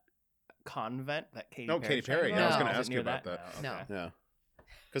that convent that Katy No, Perry Katy Perry. Yeah, I was Oh, gonna is it ask you near about that. No, No. okay. Yeah.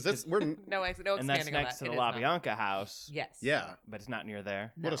 Because we're no, no And expanding that's on next that. to It the is not. LaBianca house. Yes. yeah. But it's not near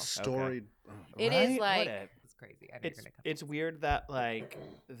there. What No. a story. It Right? is What a- it's crazy. I know you're gonna come. It's weird that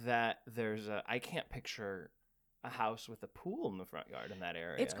that there's I can't picture a house with a pool in the front yard in that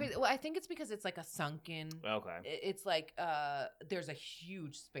area. It's crazy. Well, I think it's because it's a sunken. Okay. It's there's a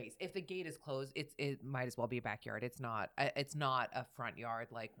huge space. If the gate is closed, it might as well be a backyard. It's not a front yard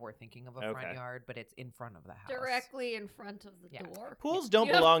like we're thinking of a front Okay. yard, but it's in front of the house. directly in front of the Yeah. door. Pools don't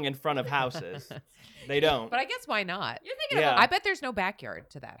Yeah. belong in front of houses. They don't. But I guess why not? You're thinking Yeah. I bet there's no backyard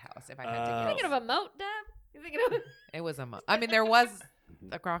to that house if I had to Oh. guess. thinking of a moat, Deb? You're thinking of It was I mean, there was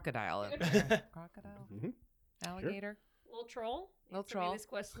a crocodile in there. Crocodile? Mhm. alligator. Little troll. Little Answer me troll. These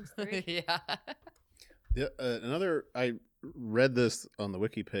questions 3. Yeah. Yeah, I read this on the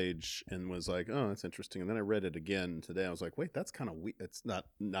wiki page and was like, oh, that's interesting. And then I read it again today. I was like, wait, that's kind of weird. It's not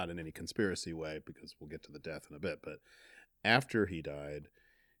in any conspiracy way, because we'll get to the death in a bit. But after he died,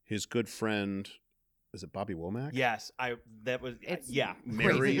 his good friend, is it Bobby Womack? Yes, It's yeah.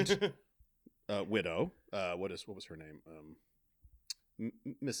 Married widow. What was her name?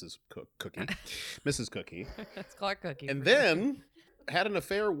 Mrs. Cookie. Mrs. Cookie. It's Clark Cookie. And for sure. then had an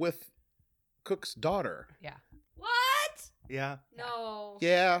affair with Cook's daughter. Yeah. What? Yeah. No.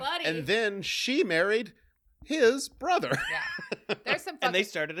 Yeah. Buddy. And then she married his brother. Yeah. There's some And they fucking-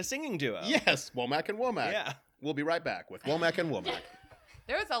 started a singing duo. Yes, Womack and Womack. Yeah. We'll be right back with Womack and Womack.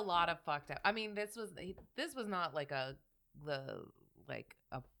 There was a lot of fucked up. I mean, this was not like a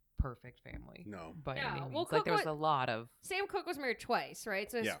perfect family. No. By Yeah, any means. well, Like there was Cook a lot of Sam Cooke was married twice, right?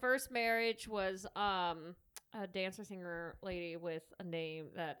 So his Yeah. first marriage was a dancer singer lady with a name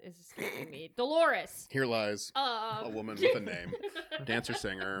that is escaping me. Dolores. Here lies a woman with a name. Dancer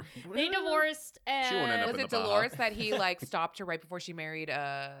singer. They divorced and She won't end up was in it the Baja. Dolores that he like stopped her right before she married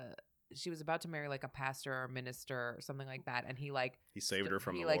she was about to marry like a pastor or minister or something like that, and he like He saved her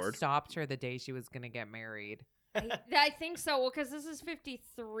from he the like Lord. stopped her the day she was gonna get married. I think so. Well, because this is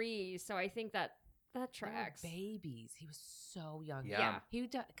 53, so I think that They were tracks. babies. He was so young. Yeah. He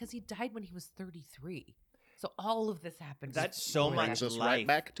because he died when he was 33. So all of this happened. That's so before much Brings that. us life. right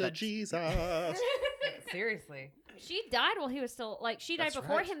back to That's- Jesus. Seriously. She died while he was still she died That's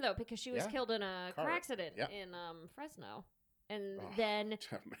before right. him though, because she was Yeah. killed in a car Car- accident yeah. in Fresno, and Oh. then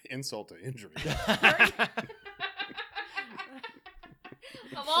Insult to injury.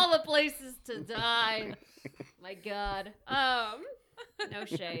 of all the places to die, my God, no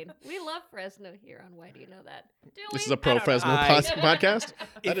shade. We love Fresno here on Why Do You Know That? Do This we? is a I pro don't know. Fresno I- podcast. I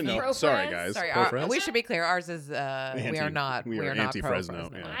If didn't know. you- Sorry, Pro-Fres? guys. Sorry, Pro-Fres? we should be clear. Ours is we are not we are not anti-Fresno,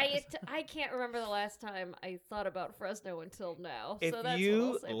 pro-Fresno. yeah. I can't remember the last time I thought about Fresno until now. If so that's you what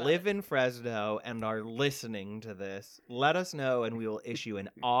I'll say about live it. in Fresno and are listening to this, let us know and we will issue an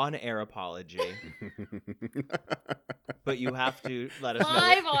on-air apology. But you have to let us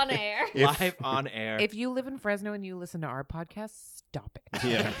live know on air. If- live on air. If you live in Fresno and you listen to our podcast, stop it.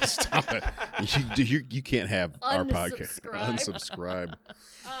 Yeah, stop it. You can't have our podcast. Unsubscribe.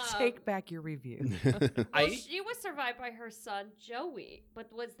 Unsubscribe. Take back your review. Well, she was survived by her son Joey,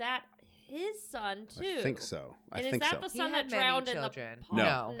 but was that his son too? I think so. I And is think that so. the He son had that many drowned in the children.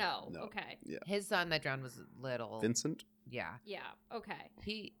 pond? No. No. Okay. Yeah. His son that drowned was little. Vincent? Yeah. Yeah. Okay.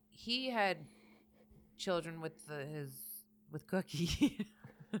 He had children with with Cookie.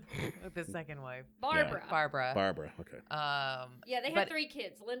 With his second wife. Barbara. Barbara. Barbara. Okay. Yeah, they had but- 3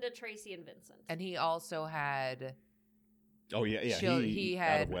 kids: Linda, Tracy, and Vincent. And he also had Oh, yeah. Yeah. He out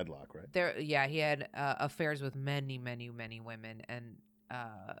had of wedlock, right? he had affairs with many women, and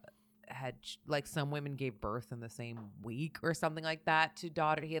had like some women gave birth in the same week or something like that to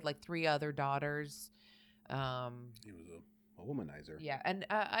daughter. He had like 3 other daughters. He was a womanizer. Yeah, and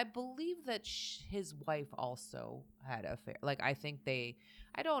I believe that his wife also had an affair. Like I think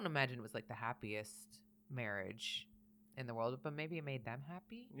I don't imagine it was like the happiest marriage in the world, but maybe it made them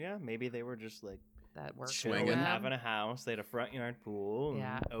happy. yeah, maybe they were just like That worked for Swinging. them. having a house. They had a front yard pool.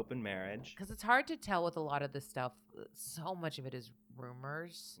 Yeah. And open marriage. Because it's hard to tell with a lot of this stuff. So much of it is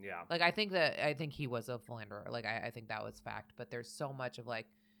rumors. Yeah. Like I think he was a philanderer. Like I think that was fact. But there's so much of like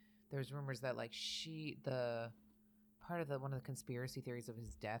there's rumors that like one of the conspiracy theories of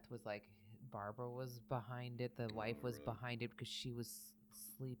his death was like Barbara was behind it. The wife was behind it because she was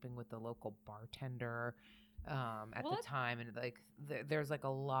sleeping with the local bartender at What? the time, and like there's like a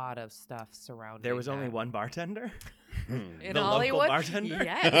lot of stuff surrounding. There was only that. one bartender. In The local Hollywood. bartender?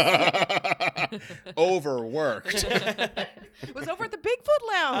 Yes. Overworked. It was over at the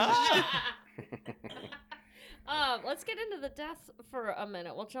Bigfoot Lounge. Let's get into the death for a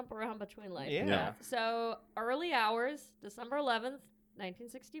minute. We'll jump around between life and Yeah. death. So, early hours, December 11th,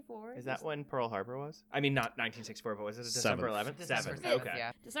 1964. Is that when Pearl Harbor was? I mean, not 1964, but was it December 11th? December 7th. 7th, Okay.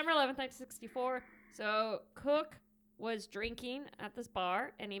 Yeah. December 11th, 1964. So, Cook was drinking at this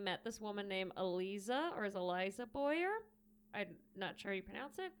bar, and he met this woman named Eliza Boyer. I'm not sure how you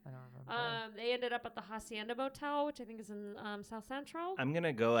pronounce it. I don't remember. They ended up at the Hacienda Motel, which I think is in South Central. I'm going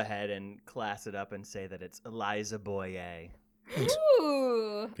to go ahead and class it up and say that it's Eliza Boyer.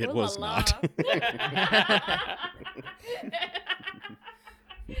 Ooh. It ooh was la not.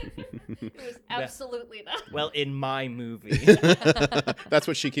 It was absolutely not. Well, in my movie. That's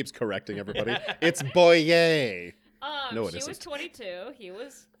what she keeps correcting everybody. It's Boyer. No, it she was isn't. 22. He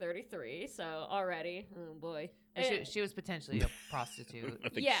was 33. So already, oh boy. She was potentially a prostitute I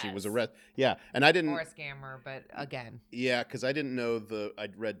think she was Yes. arrested. Yeah, and I didn't. or a scammer, but again, Yeah, because I didn't know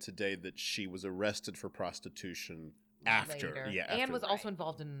I'd read today that she was arrested for prostitution after. later. Yeah, and after. was also Right.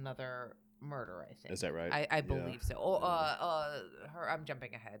 involved in another murder. I think. Is that right? I Yeah. believe so. Her. I'm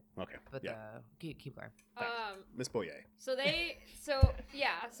jumping ahead, Okay. but yeah. keep going. Miss Boyer. So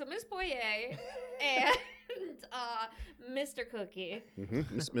Miss Boyer and Mr. Cookie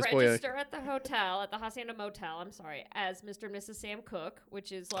Mm-hmm. Miss Boyer. register at the hotel, at the Hacienda Motel, I'm sorry, as Mr. and Mrs. Sam Cooke,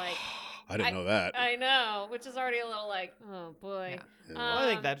 which is like, I didn't know that. I know, which is already a little like, oh boy. Yeah. Yeah. Well, I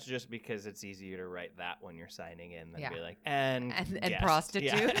think Um, that's just because it's easier to write that when you're signing in than Yeah. be like, and guest."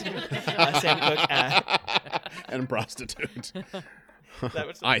 prostitute. Yeah. Sam Cooke, and prostitute. That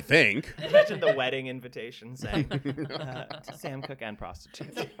was- I think. imagine the wedding invitation saying Sam Cooke and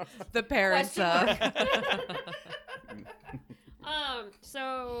prostitute. The parents of.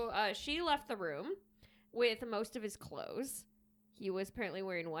 So she left the room with most of his clothes. He was apparently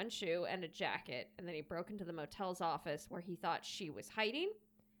wearing one shoe and a jacket, and then he broke into the motel's office where he thought she was hiding.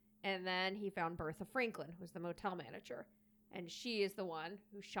 And then he found Bertha Franklin, who's the motel manager, and she is the one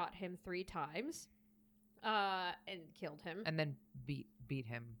who shot him 3 times, and killed him. and then beat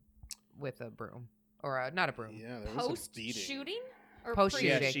him with a broom or not a broom. Yeah, there was a Post beating. shooting or Post pre-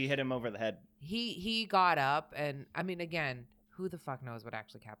 Yeah, shooting. she hit him over the head. He got up, and I mean, again, who the fuck knows what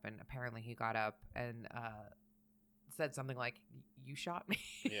actually happened? Apparently, he got up and said something like, "You shot me."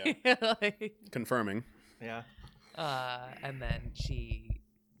 Yeah. Like, Confirming. Yeah, and then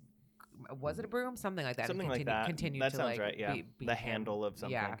was it a broom? Something like that. and something like that. Continued That to sounds like right. Yeah, beat the him. handle of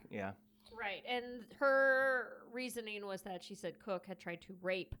something. Yeah. Yeah. Right, and her reasoning was that she said Cook had tried to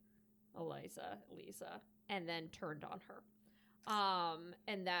rape Lisa, and then turned on her.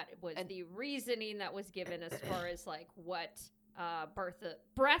 And that was the reasoning that was given as far as like what Bertha.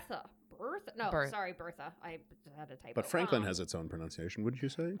 No, Bertha. sorry, Bertha. I had a typo. But Franklin has its own pronunciation, wouldn't you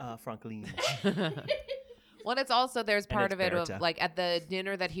say? Franklin. Well, it's also there's And part it's of it Berta. of like at the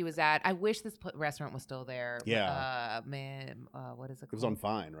dinner that he was at. I wish this restaurant was still there. Yeah. What is it? It was on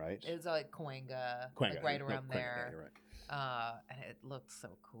Fine, right? It was like Cahuenga, Quanga, like right no, around Quanga, there. yeah, you're right. And it looked so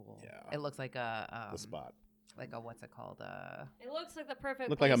cool. Yeah. It looks like a The spot. like a what's it called? It looks like the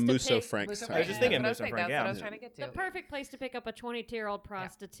perfect. Looked like a place to Musso pick- Frank. Musso type. I was just thinking That's Musso what I was Frank, thinking. That's what I yeah. was trying to get to. The perfect place to pick up a 22-year-old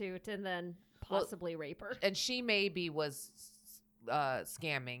prostitute and then possibly rape her. And she maybe was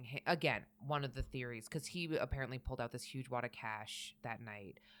scamming again, one of the theories, because he apparently pulled out this huge wad of cash that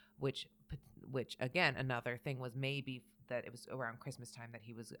night, which again, another thing was maybe that it was around Christmas time that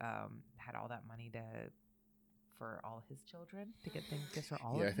he was had all that money for all his children to get things just for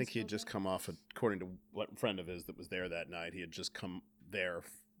all of Yeah, I his think he had just children. come off, according to what friend of his that was there that night, he had just come there.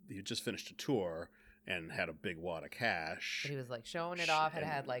 He had just finished a tour and had a big wad of cash. But he was like showing it off, had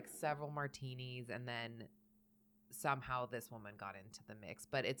And- had like several martinis, and then somehow this woman got into the mix.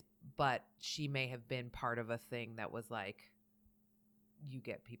 But she may have been part of a thing that was like, you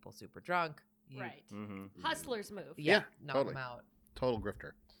get people super drunk, Right. Mm-hmm. Hustler's move. Yeah, knock totally. them out, Total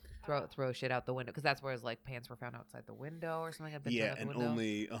grifter. throw shit out the window, because that's where his like pants were found outside the window or something. Had been thrown Yeah, out the and window.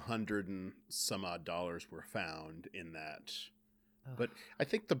 only $100 and some odd were found in that. Ugh. But I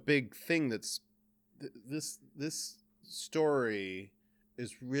think the big thing that's this story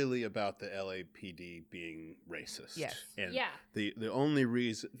is really about the LAPD being racist. Yes. And Yeah. the only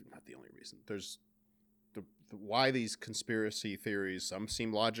reason, not the only reason, there's the why these conspiracy theories, some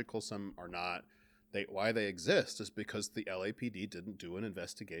seem logical, some are not. Why they exist is because the LAPD didn't do an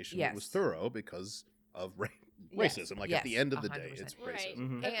investigation that was Yes. thorough because of Yes. racism. Like Yes. at the end of the day, 100%. it's Right. racism.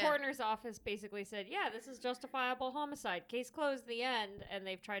 Mhm. The And- coroner's office basically said, yeah, this is justifiable homicide. Case closed, the end. And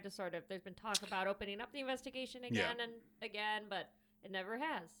they've tried to there's been talk about opening up the investigation again and again, but it never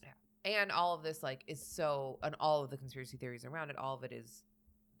has. And all of this like is so, and all of the conspiracy theories around it, all of it is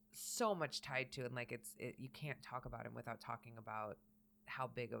so much tied to, and like you can't talk about him without talking about how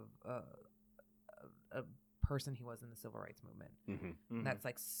big of a person he was in the civil rights movement. Mm-hmm. Mhm. That's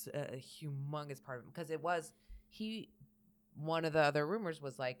like a humongous part of him, because it was one of the other rumors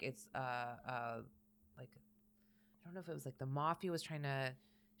was like it's like I don't know if it was like the mafia was trying to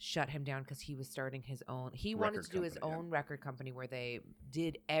shut him down because he was starting his own. He wanted Record to do his company, yeah. own record company where they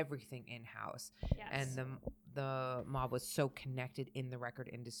did everything in house, Yes. and the mob was so connected in the record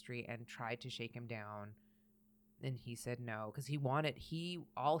industry and tried to shake him down, and he said no because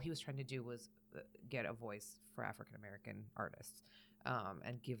all he was trying to do was get a voice for African American artists,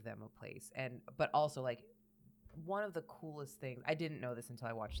 and give them a place, but also like one of the coolest things. I didn't know this until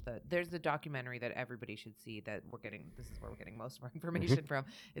I watched there's the documentary that everybody should see that this is where we're getting most of our information from.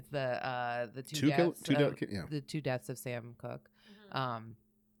 It's the two deaths of Sam Cooke.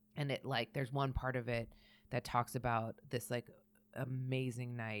 And it like there's one part of it that talks about this like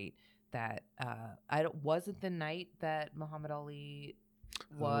amazing night that was it the night that Muhammad Ali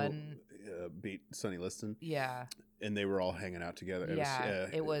won beat Sonny Liston. Yeah. And they were all hanging out together.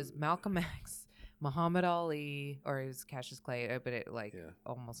 It was Malcolm X, Muhammad Ali, or it was Cassius Clay, but it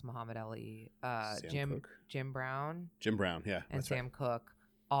almost Muhammad Ali, Jim Brown, yeah, and Sam Cooke,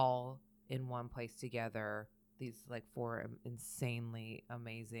 all in one place together. These like four insanely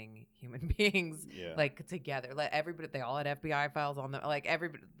amazing human beings, like together. Like everybody, they all had FBI files on them. Like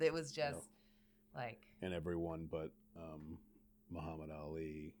everybody, it was just like. And everyone but Muhammad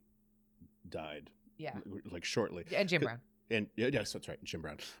Ali died. Yeah, like shortly. And Jim Brown. And yes, that's right, Jim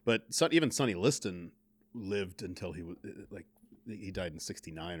Brown. But even Sonny Liston lived until he was like he died in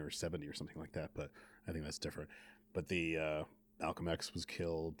 69 or 70 or something like that. But I think that's different. But the Malcolm X was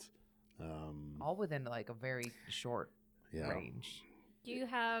killed. All within like a very short range. Do you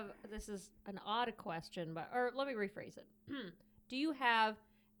have? This is an odd question, or let me rephrase it. Do you have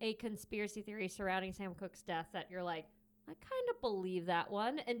a conspiracy theory surrounding Sam Cooke's death that you're like, I kind of believe that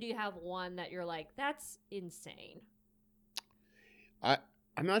one, and do you have one that you're like, that's insane?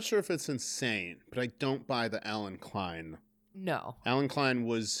 I'm not sure if it's insane, but I don't buy the Alan Klein. No. Alan Klein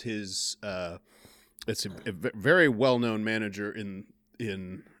was his. It's a very well-known manager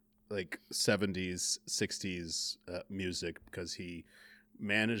in like 70s, 60s music because he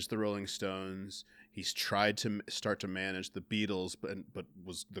managed the Rolling Stones. He's tried to start to manage the Beatles, but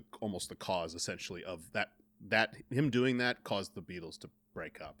was almost the cause essentially of that him doing that caused the Beatles to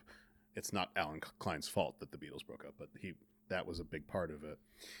break up. It's not Alan Klein's fault that the Beatles broke up, but that was a big part of it.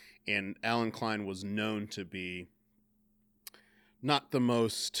 And Alan Klein was known to be not the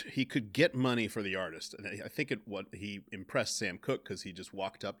most, he could get money for the artist. And I think he impressed Sam Cooke because he just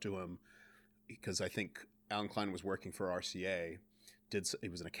walked up to him because I think Alan Klein was working for RCA, he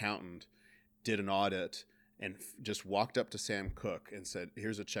was an accountant, did an audit, and just walked up to Sam Cooke and said,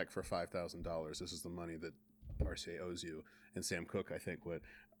 here's a check for $5,000. This is the money that RCA owes you. And Sam Cooke, I think, went,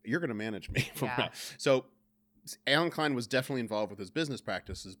 you're going to manage me. So Alan Klein was definitely involved with his business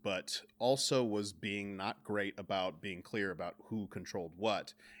practices, but also was being not great about being clear about who controlled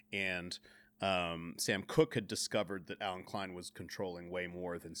what. And Sam Cooke had discovered that Alan Klein was controlling way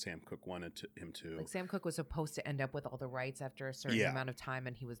more than Sam Cooke wanted him to. Like Sam Cooke was supposed to end up with all the rights after a certain amount of time,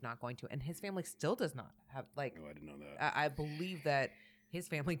 and he was not going to. And his family still does not have, like... Oh, I didn't know that. I believe that his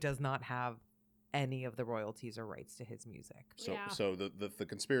family does not have any of the royalties or rights to his music. So the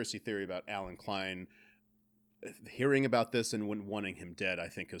conspiracy theory about Alan Klein... Hearing about this and wanting him dead, I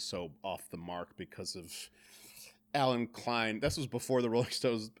think, is so off the mark because of Alan Klein. This was before the Rolling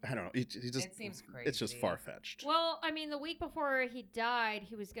Stones. I don't know. He just, it seems crazy. It's just far-fetched. Well, I mean, the week before he died,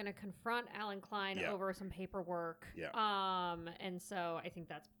 he was going to confront Alan Klein over some paperwork. Yeah. And so I think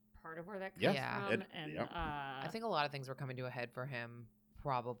that's part of where that comes from. I think a lot of things were coming to a head for him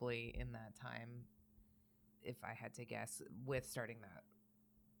probably in that time, if I had to guess, with starting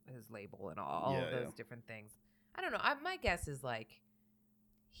his label and all of those different things. I don't know. My guess is like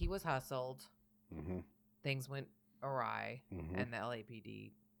he was hustled. Mm-hmm. Things went awry, and the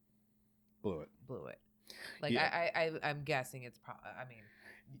LAPD blew it. Like I'm guessing it's. I mean,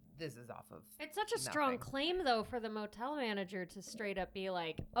 this is off of. It's such a strong claim, though, for the motel manager to straight up be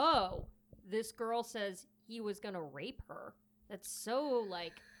like, "Oh, this girl says he was gonna rape her." That's so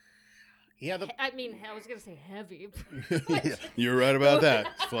like. Yeah, I mean, I was gonna say heavy. You're right about that.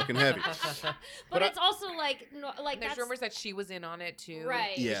 It's fucking heavy. but it's also like, there's rumors that she was in on it too.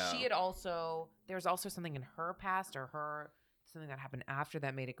 Right. Yeah. She had also. There was also something in her past or something that happened after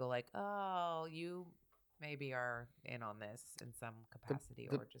that made it go like, oh, you maybe are in on this in some capacity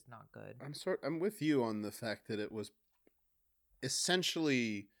or just not good. I'm with you on the fact that it was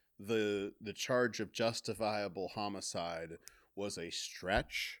essentially the charge of justifiable homicide was a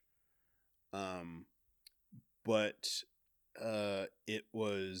stretch. But it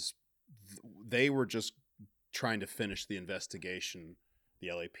was, they were just trying to finish the investigation, the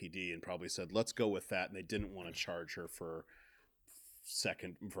LAPD, and probably said, let's go with that. And they didn't want to charge her for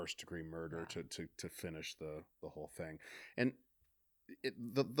first degree murder to finish the whole thing. And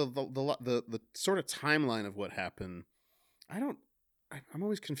the sort of timeline of what happened, I'm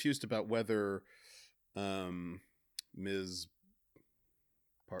always confused about whether Ms.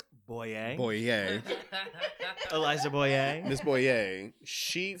 Boyer. Eliza Boyer. Miss Boyer,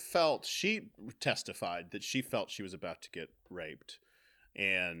 she testified that she felt she was about to get raped.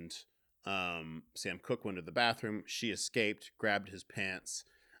 And Sam Cooke went to the bathroom. She escaped, grabbed his pants,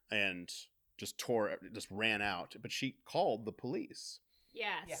 and just ran out. But she called the police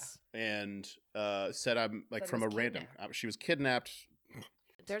Yes. and said, "I'm like Said from a was random." kidnapped. She was kidnapped.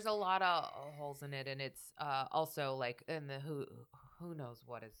 There's a lot of holes in it, and it's also like in the who knows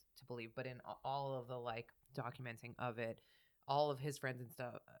what is to believe, but in all of the like documenting of it, all of his friends and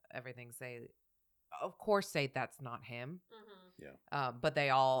stuff, everything say, of course, say that's not him. But they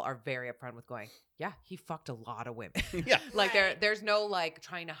all are very upfront with going, yeah, he fucked a lot of women. Yeah. Like Right. there's no like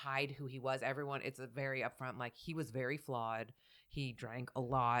trying to hide who he was. Everyone, it's a very upfront. Like he was very flawed. He drank a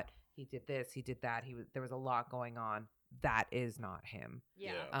lot. He did this. He did that. There was a lot going on. That is not him.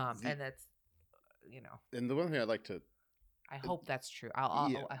 Yeah. And that's, And the one thing I'd like to I hope that's true. I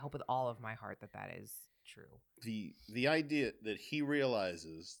Yeah. hope with all of my heart that is true. the idea that he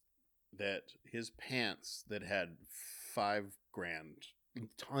realizes that his pants that had $5,000,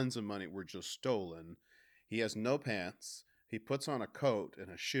 tons of money, were just stolen. He has no pants. He puts on a coat and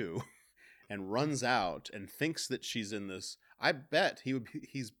a shoe and runs out and thinks that she's in this. I bet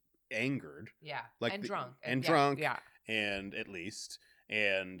he's angered Yeah. Like and the- drunk. and yeah, drunk. Yeah.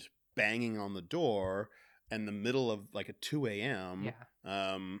 and banging on the door in the middle of like a 2 a.m.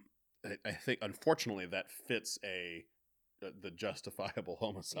 Yeah. I think unfortunately that fits the justifiable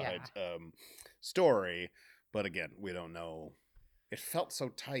homicide story, but again, we don't know. It felt so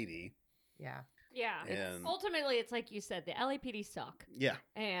tidy. Yeah. Yeah. And Ultimately, it's like you said, the LAPD suck. yeah,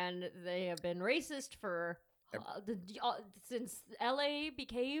 And they have been racist for since LA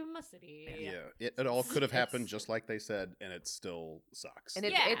became a city. it all could have happened just like they said, and it still sucks. And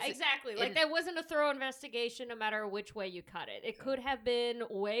Yeah, it's- exactly. Like, that wasn't a thorough investigation no matter which way you cut it. It could have been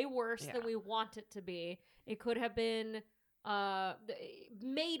way worse than Yeah. we want it to be. It could have been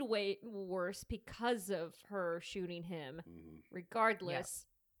made way worse because of her shooting him. Mhm. Regardless,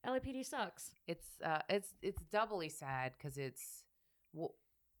 LAPD sucks. It's doubly sad because it's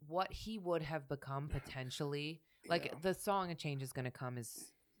what he would have become potentially. Like Yeah. the song "A Change Is Gonna Come"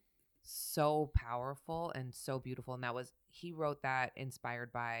 is so powerful and so beautiful, and he wrote that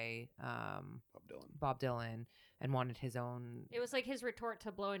inspired by Bob Dylan and wanted his own. It was like his retort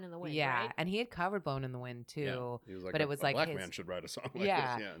to Blowing in the Wind, Yeah, right? and he had covered "Blown in the Wind" too. Yeah. He was like, but a, it was a like black his- man should write a song like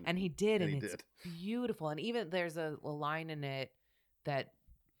Yeah, this. Yeah, and he did, and and he it's did. beautiful. And even there's a line in it that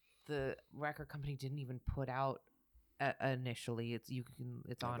the record company didn't even put out initially. It's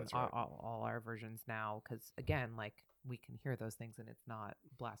Oh, on that's right. all our versions now because again, like we can hear those things and it's not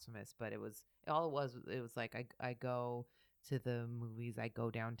blasphemous. But it was like I go to the movies, I go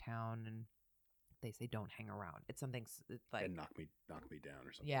downtown, and they say don't hang around. It's something it's like and knock me down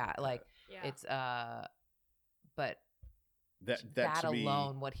or something. yeah, like Yeah. it's but that to me,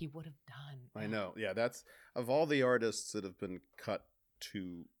 alone, what he would have done. I know. Yeah, that's of all the artists that have been cut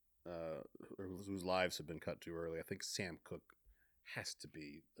to, or whose lives have been cut too early. I think Sam Cooke has to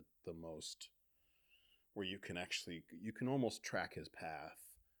be the most, where you can almost track his path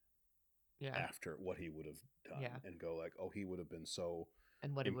Yeah. after what he would have done, Yeah. and go like, oh, he would have been so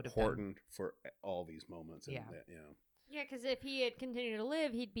And what it would have done. important for all these moments. And Yeah. Yeah, because if he had continued to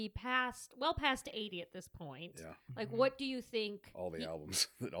live, he'd be past 80 at this point. Yeah. Like, Mhm. what do you think? All the albums,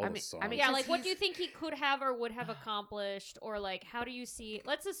 all I the mean- songs. I mean, Yeah, Because like, what do you he's- think he could have or would have accomplished? Or, like, how do you see?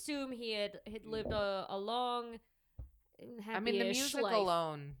 Let's assume he had lived a long and happy-ish I mean, the music life.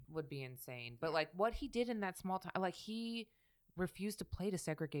 alone would be insane. But like what he did in that small time, like he refused to play to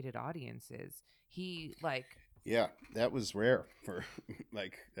segregated audiences. He like, Yeah, that was rare for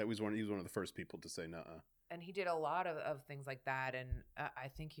like he was one of the first people to say no. and he did a lot of things like that. And I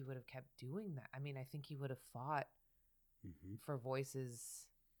think he would have kept doing that. I mean, I think he would have fought for voices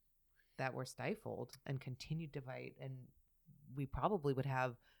that were stifled and continued to fight. And we probably would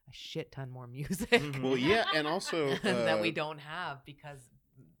have a shit ton more music Mhm. Well, yeah, and also that we don't have because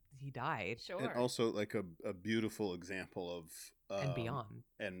he died Sure. and also like a beautiful example of and beyond.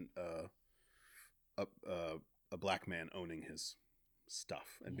 and a black man owning his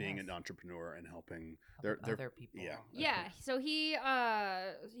stuff and being an Yes. entrepreneur and helping Other people. yeah. Yeah, so he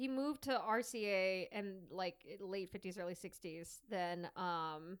moved to RCA in like late 50s, early 60s. Then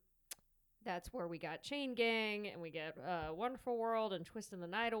that's where we got Chain Gang and we get Wonderful World and Twisting the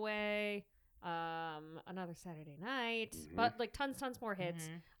Night Away, Another Saturday Night, Mhm. but like tons more hits.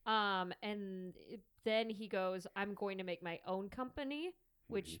 Mhm. Then he goes, I'm going to make my own company,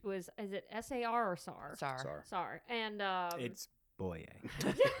 which was, is it SAR or SAR? Sorry. SAR. And It's Boye.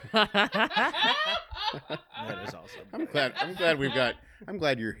 that That is also. I'm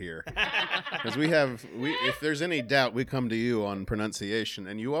glad you're here. Because if there's any doubt, we come to you on pronunciation,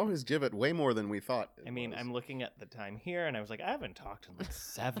 and you always give it way more than we thought. I mean, I'm looking at the time here, and I was like, I haven't talked in like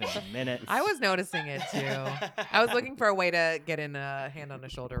 7 minutes. I was noticing it too. I was looking for a way to get in a hand on a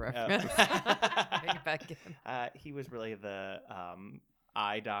shoulder reference. Bring it back in. He was really the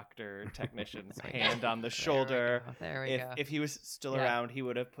eye doctor technician's There we hand go. on the There we shoulder. go. There we If, go. if he was still Yeah. around, he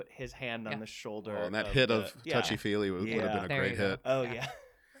would have put his hand on Yeah. the shoulder. Oh, and that of hit the- of touchy feely would have Yeah. been a There great you go. hit. Oh yeah,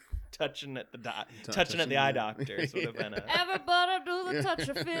 touching at the touching Touching at the eye the- doctors would have been a. Everybody do the touch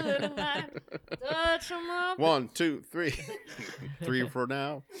of feeling tonight. Touch 'em up. 1, 2, 3, 3 for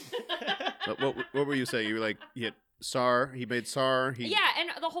now. But what were you saying? You were like, he hit SAR. He made SAR. Yeah,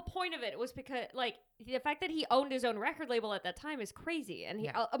 and the whole point of it was because, like, the fact that he owned his own record label at that time is crazy, and he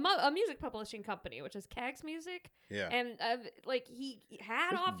Yeah. a music publishing company, which is Kags Music, Yeah. and like he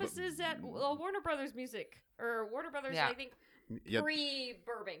had offices at Warner Brothers Music or Warner Brothers, Yeah. I think Yeah. pre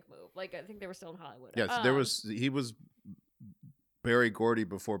Burbank move. Like I think they were still in Hollywood. Yes, he was Barry Gordy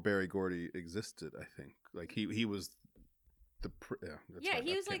before Barry Gordy existed, I think. Like he was that's Yeah, right,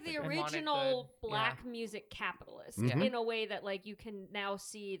 he I was can't like the think of it. And wanted original good- black music capitalist Mhm. in a way that like you can now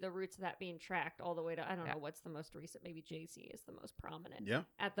see the roots of that being tracked all the way to I don't Yeah. know what's the most recent. Maybe Jay-Z is the most prominent Yeah.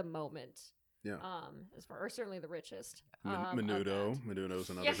 at the moment. Yeah. As far or certainly the richest. Menudo. of that. Menudo's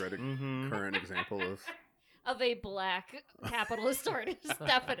another Yeah. great Mhm. current example of Of a black capitalist artist,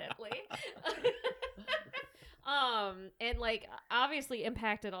 definitely. And like obviously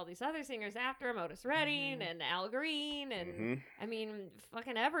impacted all these other singers after him, Otis Redding Mhm. and Al Green, and Mhm. I mean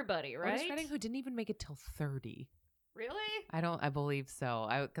fucking everybody, right? Otis Redding, who didn't even make it till 30. Really? I believe so.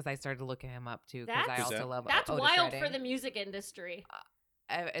 Because I started looking him up too. Because I That's- also that- love That's Otis wild for Redding. the music industry.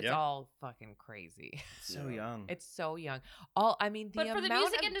 It's Yeah. all fucking crazy. So Yeah. young. It's so young. All I mean, the But for the amount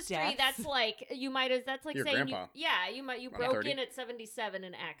music of industry, deaths- that's like that's like Your saying grandpa. you Around broke 30. in at 77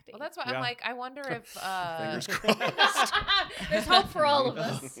 in acting. Well, that's why Yeah. I'm like, I wonder if Fingers crossed. There's hope for all of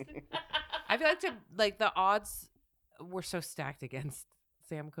us. I feel like the odds were so stacked against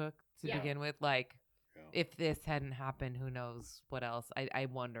Sam Cooke to Yeah. begin with. Like, Yeah. if this hadn't happened, who knows what else? I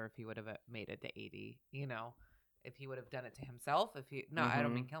wonder if he would have made it to 80. You know, if he would have done it to himself. If he I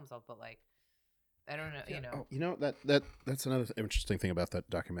don't mean kill himself, but like, I don't know. You know, Oh, that's another interesting thing about that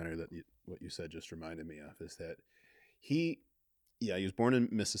documentary that what you said just reminded me of is that he was born in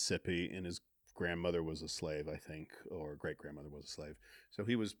Mississippi and his grandmother was a slave, I think, or great grandmother was a slave. So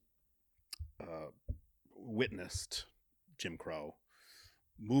he was witnessed Jim Crow,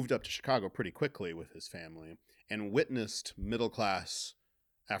 moved up to Chicago pretty quickly with his family, and witnessed middle class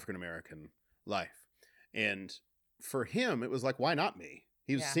African American life. And for him, it was like, why not me?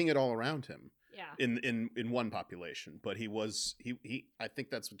 He was Yeah. seeing it all around him Yeah. in one population, but he I think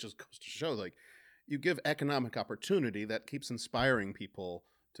that's what just goes to show, like, you give economic opportunity that keeps inspiring people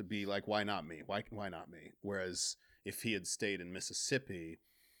to be like, why not me? Why not me? Whereas if he had stayed in Mississippi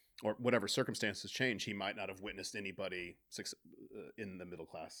or whatever circumstances change, he might not have witnessed anybody in the middle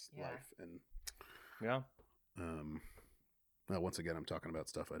class Yeah. life. And Yeah. well, once again, I'm talking about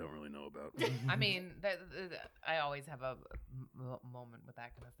stuff I don't really know about. I mean, I always have a moment with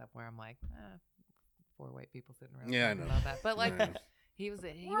that kind of stuff where I'm like, 4 white people sitting around. Yeah, I talking know. about that. But like, Yeah.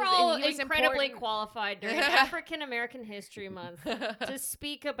 We're all he was incredibly important. qualified during African American History Month to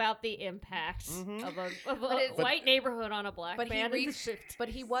speak about the impact Mhm. of a But white neighborhood on a black But he man. in the reached. 50s. But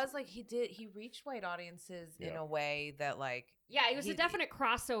he was like he reached white audiences in Yeah. a way that like Yeah, it was a he- definite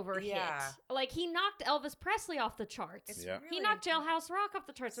crossover Yeah. hit. Like he knocked Elvis Presley off the charts. it's Yeah. He really- knocked Jailhouse Rock off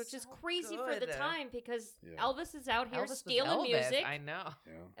the charts, which is So crazy for the good. time because Yeah. Elvis is out here Elvis was stealing Elvis, music. I know.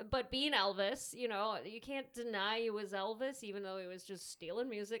 Yeah. But being Elvis, you can't deny he was Elvis, even though he was just stealing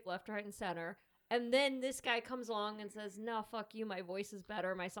music left, right, and center. And then this guy comes along and says, "No, fuck you. My voice is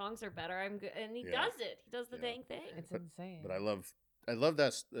better. My songs are better. I'm good." And he Yeah. does it. He does the Yeah. dang thing. It's insane. But I love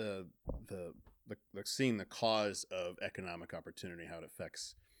that the seeing the cause of economic opportunity, how it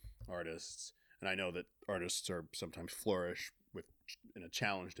affects artists. And I know that artists are sometimes flourish in a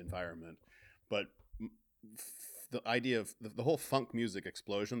challenged environment, but the idea of the whole funk music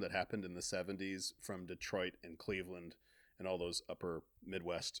explosion that happened in the 70s from Detroit and Cleveland and all those upper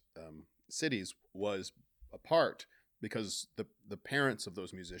Midwest cities was a part because the parents of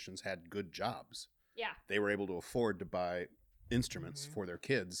those musicians had good jobs. Yeah. They were able to afford to buy instruments Mhm. for their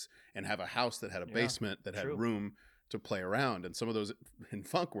kids and have a house that had a Yeah, basement that had true. room to play around. And some of those in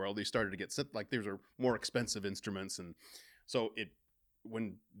funk world, they started to get like these are more expensive instruments. And so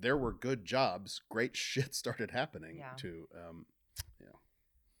when there were good jobs, great shit started happening Yeah. too.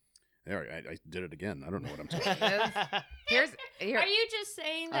 There, I did it again. I don't know what I'm talking about. Here. Are you just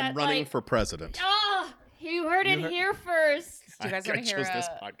saying that I'm running like, for president. Oh, You heard it here first. Do you guys I want to hear chose this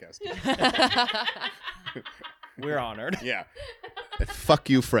a- podcast. We're honored. Yeah. Fuck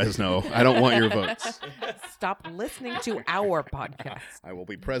you, Fresno. I don't want your votes. Stop listening to our podcast. I will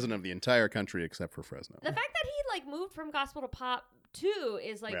be president of the entire country except for Fresno. The fact that he like moved from gospel to pop too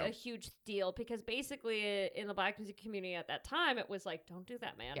is like Yeah. a huge deal because basically in the black music community at that time it was like, don't do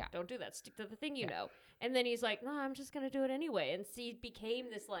that, man. Yeah. Don't do that. Stick to the thing you Yeah. know. And then he's like, no, I'm just gonna do it anyway. And see, became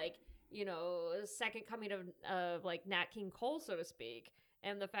this like, you know, second coming of like Nat King Cole, so to speak.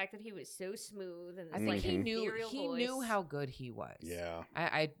 And the fact that he was so smooth and I this, think like he knew ethereal he voice. knew how good he was. Yeah.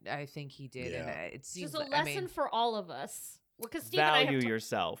 I think he did, and Yeah. it It's seems. just a I lesson mean, for all of us. Because Steve and I Value have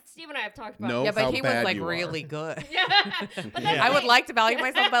yourself. Steve and I have talked about No. yeah, but how he was bad like you are. really good. Yeah, but that's Yeah. I would like- like to value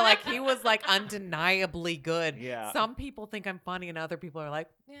myself, but like he was like undeniably good. Yeah. Some people think I'm funny, and other people are like,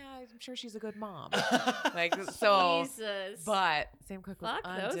 "Yeah, I'm sure she's a good mom." Like so, Jesus. but Sam Cooke was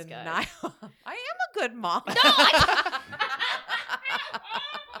Fuck those guys. undeniable. I am a good mom. No,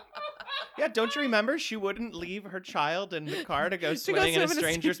 Yeah, don't you remember she wouldn't leave her child in the car to go swimming in a swim in a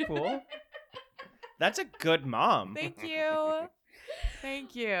stranger's sea- pool? That's a good mom. Thank you.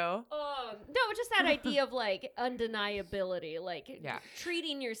 Thank you. No, just that idea of like undeniability, like Yeah.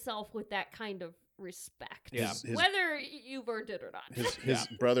 treating yourself with that kind of respect, Yeah. His- whether you've earned it or not. His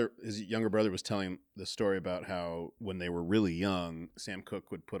brother, his younger brother, was telling the story about how when they were really young, Sam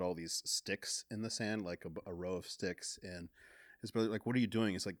Cooke would put all these sticks in the sand, like a row of sticks, and his brother, like, "What are you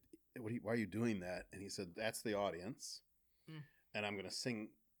doing?" He's like, "Why are you doing that?" And he said, "That's the audience, and I'm gonna sing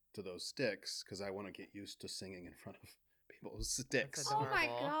to those sticks because I want to get used to singing in front of people's sticks." That's Oh my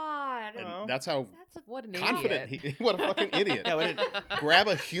adorable. god, And Oh. that's how that's a What an confident idiot. he. What a fucking idiot! Yeah, what did- Grab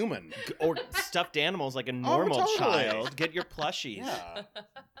a human. or stuffed animals like a normal totally. child. Get your plushies. Yeah.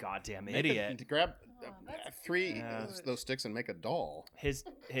 Goddamn Make a- idiot. grab Oh, that's three Yeah. of those sticks and make a doll. His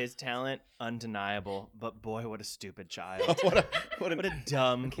talent undeniable, but boy, what a stupid child. what What a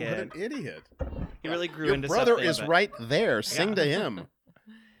dumb What kid. an idiot. He really grew Your into brother something, is but- right there. Sing Yeah. to him.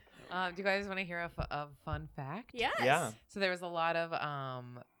 Do you guys want to hear a fun fact? yes. Yeah. So there was a lot of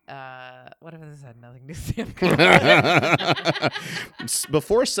what if this had nothing to do with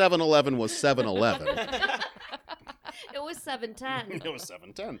Before 7-Eleven was 7-Eleven. It was 7:10. It was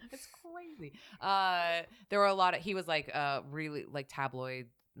 7-10. It's crazy. There were a lot of. He was like really like tabloid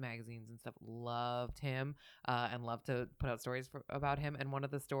magazines and stuff loved him and loved to put out stories about him. And one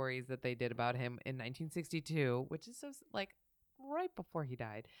of the stories that they did about him in 1962, which is so like right before he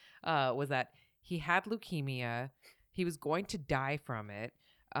died, was that he had leukemia. He was going to die from it.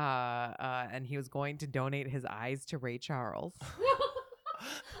 And he was going to donate his eyes to Ray Charles.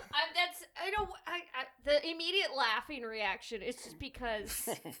 The immediate laughing reaction is just because.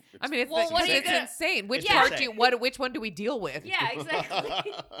 I mean, it's, Well, what are you it's gonna- insane. Which It's part insane. which one do we deal with? Yeah,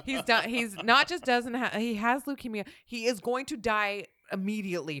 exactly. He's done. He's not just doesn't have. He has leukemia. He is going to die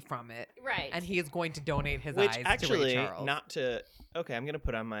immediately from it, Right. and he is going to donate his Which eyes actually, to Ray Charles. not to. Okay, I'm gonna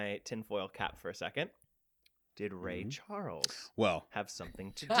put on my tinfoil cap for a second. Did Ray Charles Well, have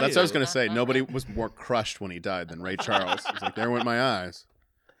something to do? that's what I was going to say. Nobody was more crushed when he died than Ray Charles. He's like, there went my eyes.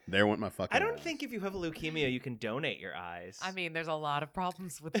 There went my fucking I don't eyes. think if you have leukemia, you can donate your eyes. I mean, there's a lot of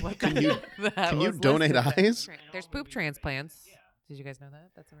problems with what Can that, you- that can you was donate listed there. eyes? There's poop transplants. Did you guys know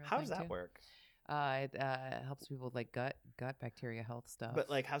that? That's a real how thing does that too. work? It helps people with like gut bacteria health stuff. But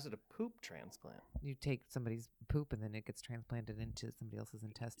like, how's it a poop transplant? you take somebody's poop and then it gets transplanted into somebody else's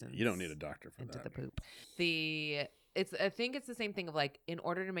intestines. You don't need a doctor for into that. the poop. I think it's the same thing of like in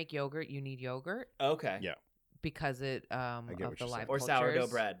order to make yogurt, you need yogurt Okay. Yeah. because it get of what the you're live saying. Or cultures. sourdough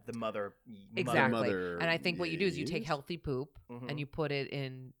bread, the mother. Exactly. mother And I think what you do is you take yeast? healthy poop Mhm. and you put it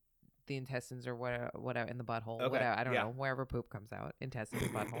in the intestines or whatever in the butthole, Okay, whatever. I don't yeah. know, wherever poop comes out, intestines,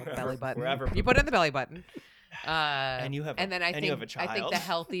 butthole, belly button. Wherever You poop put it in the belly button. And you have a- and then I and think you have a I think the child.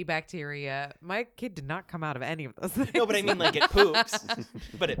 healthy bacteria. My kid did not come out of any of those things. No, but I mean like it poops,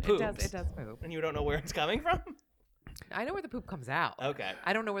 but it poops. It does poop. And you don't know where it's coming from? I know where the poop comes out. Okay.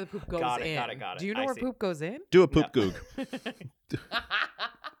 I don't know where the poop goes Got it, in. got it, got it. Do you know I where see. poop goes in? Do a poop Yeah. goog.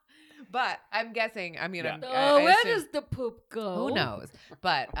 But I'm guessing. I mean, Yeah. Oh, where assume- does the poop go? who knows?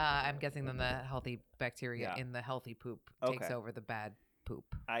 But I'm guessing then the healthy bacteria Yeah. in the healthy poop takes Okay. over the bad poop.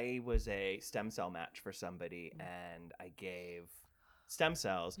 I was a stem cell match for somebody, and I gave stem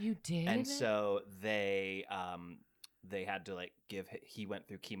cells, You did. and so they had to like he went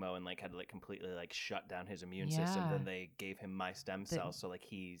through chemo and like had to like completely like shut down his immune system. Yeah. Then they gave him my stem cells, so like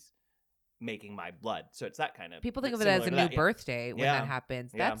he's making my blood. So it's that kind of people think of it's it as a similar new to that, yeah. birthday when Yeah. that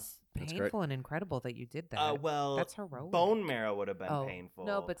happens. Yeah. That's great. painful and incredible that you did that. Well, That's heroic. bone marrow would have been Oh, painful.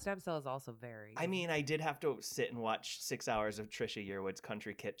 No, but stem cell is also very. I mean, I did have to sit and watch 6 hours of Trisha Yearwood's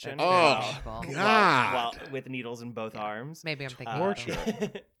Country Kitchen. That's Oh, very painful. God. With needles in both Yeah. arms. Maybe I'm thinking. Torture. of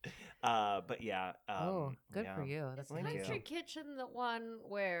them. But yeah. Oh, good yeah. for you. That's Thank nice. you. Country Kitchen, the one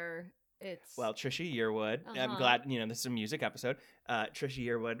where it's Well, Trisha Yearwood. I'm Uh-huh. glad this is a music episode. Trisha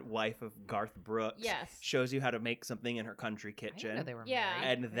Yearwood, wife of Garth Brooks, yes, shows you how to make something in her country I didn't know kitchen, they were Yeah. married.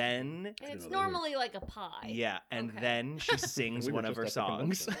 and then and it's know that. normally like a pie. and Okay. then she sings We were one of her just at the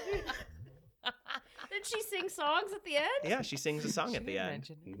songs. convention. Did she sing songs at the end? Yeah, she sings a song at She the end.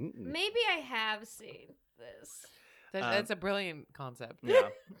 mentioned it. Mm-mm. Maybe I have seen this. That's a brilliant concept. Yeah.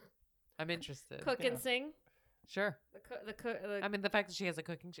 I'm interested. Cook Yeah. and sing. Sure. The I mean, the fact that she has a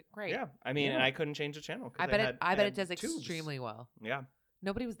cooking great. Yeah. I mean, Yeah. and I couldn't change the channel. 'cause I bet had- it. I bet had it does tubes. extremely well. Yeah.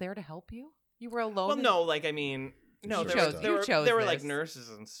 Nobody was there to help you. You were alone. Well, in- no, like I mean, no, You there, chose- was, you there, were, chose there were like this. nurses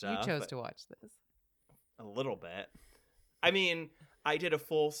and You stuff. chose but to watch this. a little bit. I mean, I did a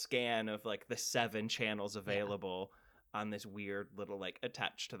full scan of like the 7 channels available on this weird little like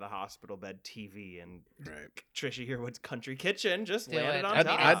attached to the hospital bed TV, and Right. Trisha Yearwood's Country Kitchen just Do landed it. on I'd,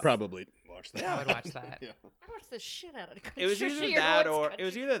 top. I'd probably watch that. Yeah, I would watch that. Yeah. I watched the shit out of it. It was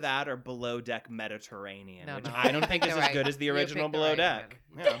either that or Below Deck Mediterranean, No, which no. I don't think is You're as right. good as the You original picked the Below right Deck.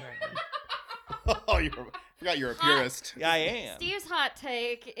 one. Yeah. Oh, forgot you're a Hot. purist. Yeah, I am. Steve's hot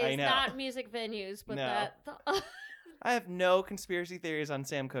take I is know. not music venues, but No. that. I have no conspiracy theories on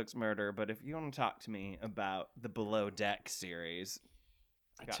Sam Cooke's murder, but if you want to talk to me about the Below Deck series,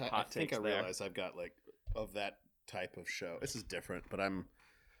 I got I hot think takes I there. realize I've got like of that type of show. This is different, but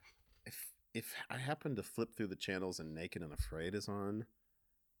if I happen to flip through the channels and Naked and Afraid is on,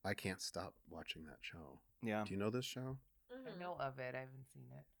 I can't stop watching that show. Yeah. Do you know this show? I know of it. I haven't seen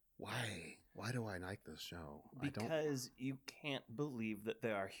it. Why? Why do I like this show? I don't. Because you can't believe that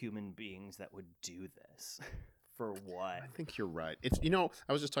there are human beings that would do this. For what? I think you're right. It's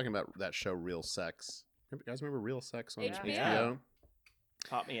I was just talking about that show Real Sex. You guys remember Real Sex on HBO? HBO?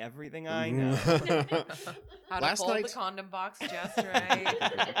 Taught me everything I know. How to Last fold night- the condom box just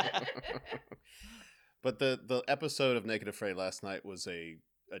right. But the episode of Naked Afraid last night was a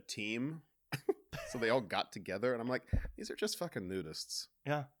team. So they all got together, and I'm like, these are just fucking nudists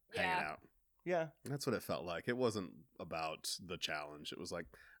Yeah. hanging Yeah. out. Yeah. And that's what it felt like. It wasn't about the challenge. It was like,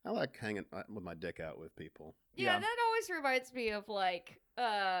 I like hanging with my dick out with people. Yeah, Yeah. that always reminds me of like,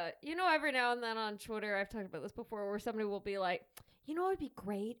 every now and then on Twitter, I've talked about this before, where somebody will be like, what would be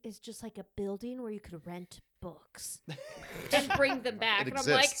great is just like a building where you could rent books and bring them back. It And I'm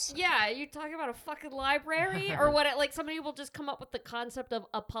like, exists. yeah, you talking about a fucking library or what? Like somebody will just come up with the concept of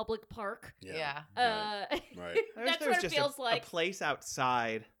a public park. Yeah. Right. Right. I wish That's there was what it just feels a like. place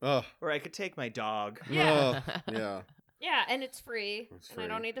outside Oh, where I could take my dog. Yeah. yeah. Yeah, and it's free, It's and I free.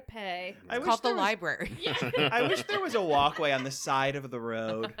 don't need to pay. I It's wish called the there was- library. I wish there was a walkway on the side of the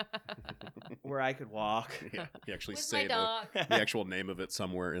road where I could walk. Yeah. You actually With say my dog. the actual name of it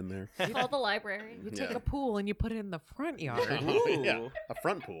somewhere in there. It's called the library. You take Yeah. a pool and you put it in the front yard. Yeah. Ooh. A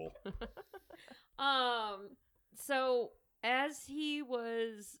front pool. So as he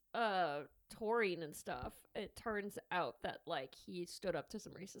was touring and stuff, it turns out that like he stood up to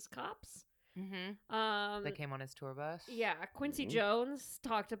some racist cops. Mm-hmm. They came on his tour bus. Yeah, Quincy Mhm. Jones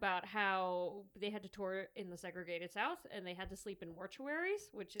talked about how they had to tour in the segregated South and they had to sleep in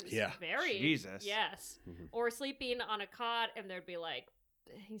mortuaries, which is Yeah. very Jesus. yes, Mhm. or sleeping on a cot, and there'd be like,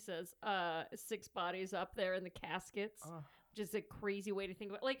 he says, 6 bodies up there in the caskets. Ugh. Which is a crazy way to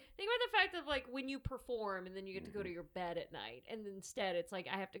think about. Like, think about the fact of like when you perform and then you get to go to your bed at night, and instead it's like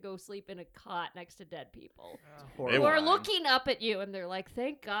I have to go sleep in a cot next to dead people who are Horrifying. looking up at you, and they're like,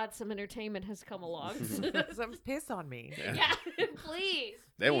 "Thank God, some entertainment has come along." Some piss on me. yeah, please.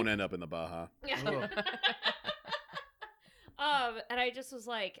 They won't end up in the Baja. Yeah. And I just was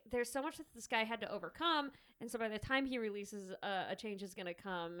like, there's so much that this guy had to overcome, and so by the time he releases A Change Is Gonna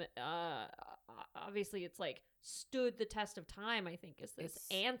Come, obviously it's like stood the test of time. I think is this It's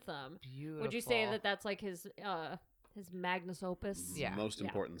anthem. Beautiful. Would you say that that's like his magnus opus? Yeah. Most Yeah.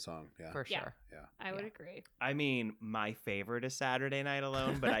 important song. Yeah. For Yeah. sure. Yeah. I would Yeah. agree. I mean, my favorite is Saturday Night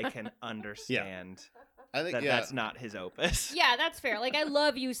Alone, but I can understand I think that yeah. that's not his opus. Yeah, that's fair. Like, I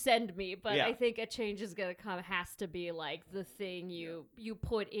love You Send Me, but Yeah. I think A Change Is Gonna Come has to be like the thing you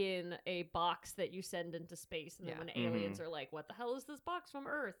put in a box that you send into space, and then Yeah. when aliens are like, "What the hell is this box from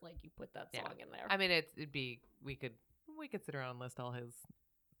Earth?" Like, you put that Yeah. song in there. I mean, it'd be we could sit around and list all his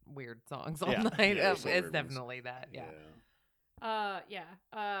weird songs all Yeah. night. Yeah, there's some It's weird ones. definitely that. Yeah.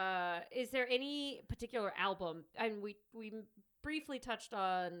 Is there any particular album? And we briefly touched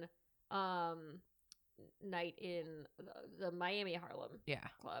on night in the Miami Harlem Yeah.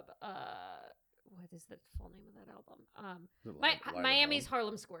 Club. What is the full name of that album? The live Miami's Harlem?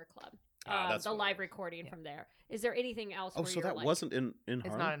 Harlem Square Club. That's The what it live was. recording Yeah. from there. Is there anything else? Oh, where so you're that like, wasn't in Harlem?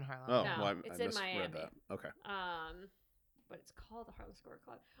 It's not in Harlem. Oh, No, well, I it's in misread Miami. that. Okay. But it's called the Harlem Square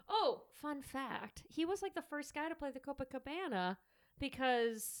Club. Oh, fun fact. He was like the first guy to play the Copacabana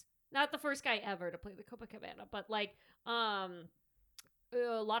because not the first guy ever to play the Copacabana, but like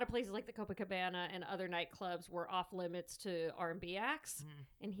a lot of places like the Copacabana and other nightclubs were off limits to R&B acts, Mm.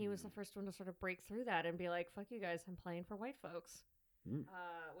 and he was the first one to sort of break through that and be like, "Fuck you guys, I'm playing for white folks," Mm.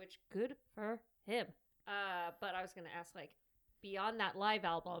 which good for him. But I was gonna ask, like, beyond that live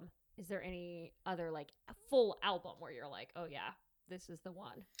album, is there any other like a full album where you're like, "Oh yeah, this is the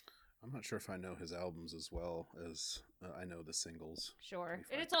one"? I'm not sure if I know his albums as well as I know the singles. Sure. Be And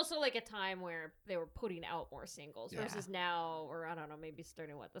fine. it's also like a time where they were putting out more singles Yeah. versus now, or I don't know, maybe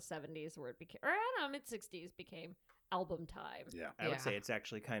starting the 70s where it became, or I don't know, mid 60s became album time. Yeah. I would Yeah. say it's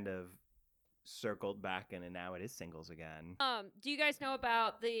actually kind of circled back and now it is singles again. Do you guys know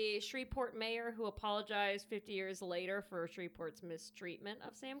about the Shreveport mayor who apologized 50 years later for Shreveport's mistreatment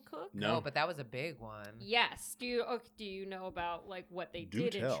of Sam Cooke? No. But that was a big one. Yes. Do you know about like what they Do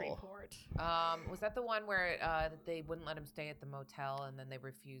did tell. in Shreveport? Was that the one where they wouldn't let him stay at the motel and then they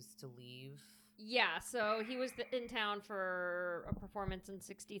refused to leave? Yeah, so he was in town for a performance in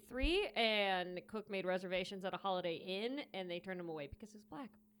 '63, and Cook made reservations at a Holiday Inn, and they turned him away because he was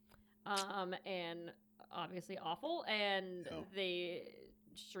black. And obviously awful. And Oh. the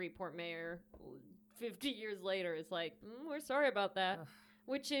Shreveport mayor, 50 years later, is like, "We're sorry about that," Ugh.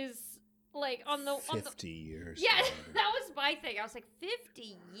 which is like on the 50 years. yeah, later. that was my thing. I was like,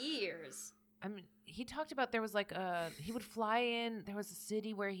 50 years. I mean, he talked about there was like he would fly in. There was a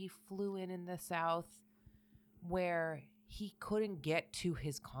city where he flew in the South where he couldn't get to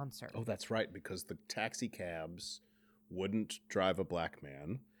his concert. Oh, that's right, because the taxi cabs wouldn't drive a black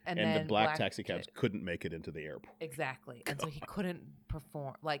man, and the then black taxi cabs couldn't make it into the airport. Exactly. And so he couldn't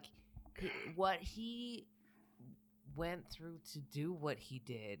perform. Like, what he went through to do what he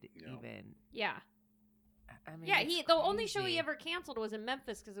did, Yeah. even. Yeah. I mean, Yeah, it's the only show he crazy. ever canceled was in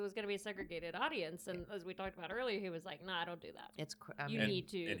Memphis because it was going to be a segregated audience. And as we talked about earlier, he was like, "No, I don't do that." It's I You mean, need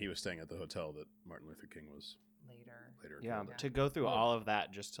to. And he was staying at the hotel that Martin Luther King was later. later Yeah, killed at. to go through Ugh. all of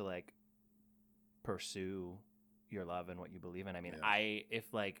that just to like pursue your love and what you believe in. I mean, Yeah.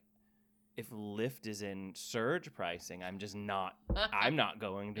 if Lyft is in surge pricing, I'm just not I'm not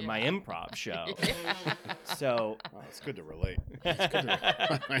going to my Yeah. improv show. Yeah. So Oh, it's good to relate. It's good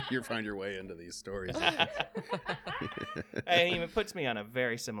to you find your way into these stories. I mean, it puts me on a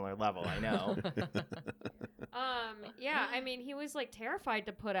very similar level, I know. Yeah, I mean, he was like terrified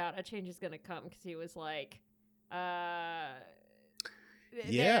to put out "A Change Is Gonna Come" because he was like,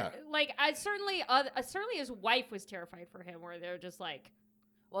 Yeah. like certainly his wife was terrified for him, where they're just like,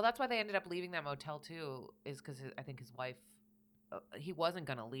 Well, that's why they ended up leaving that motel too, is because I think his wife, he wasn't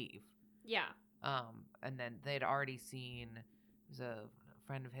gonna leave. yeah, And then they'd already seen, it was a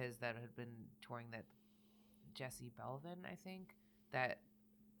friend of his that had been touring, that Jesse Belvin, I think, that.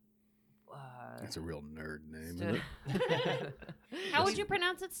 That's a real nerd name, stood- isn't it? how would you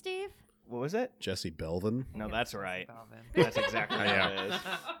pronounce it, Steve? What was it? Jesse Belvin. No, Yeah, that's Jesse right. Belvin. That's exactly what Yeah. it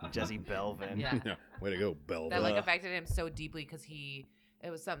is. Jesse Belvin. Yeah. Yeah, way to go, Belvin. That like Ugh. affected him so deeply because it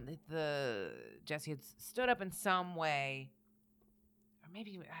was something Jesse had stood up in some way, or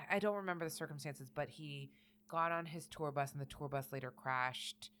maybe I don't remember the circumstances, but he got on his tour bus and the tour bus later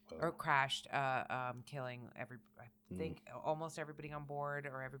crashed, killing I think almost everybody on board.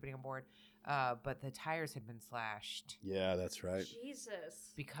 But the tires had been slashed Yeah, that's right.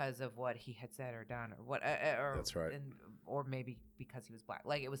 Jesus. because of what he had said or done, or what. Or, That's right. or maybe because he was black.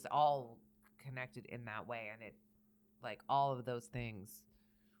 Like, it was all connected in that way, and it, like, all of those things,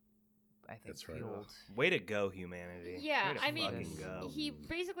 I think, That's right. fueled. Way to go, humanity. Yeah, Way to I mean, fucking go. he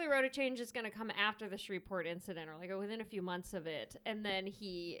basically wrote "A Change Is Gonna Come" after the Shreveport incident, or like within a few months of it, and then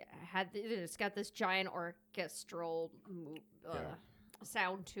he had it's got this giant orchestral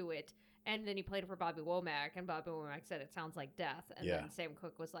sound to it, and then he played it for Bobby Womack, and Bobby Womack said it sounds like death, and Yeah. then Sam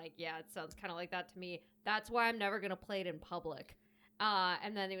Cooke was like, "Yeah, it sounds kind of like that to me. That's why I'm never gonna play it in public."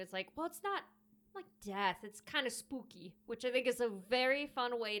 And then he was like, "Well, it's not like death. It's kind of spooky," which I think is a very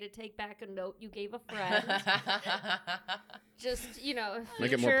fun way to take back a note you gave a friend. Just,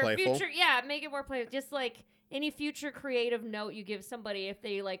 Make it more playful? Make it more playful. Just like any future creative note you give somebody, if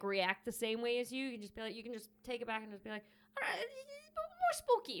they like react the same way as you can just be like, you can just take it back and just be like, all right, more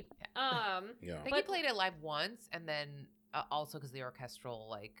spooky. Yeah. I think he played it live once, and then also because the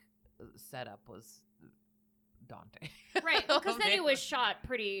orchestral setup was daunting. Right, because then They- it was shot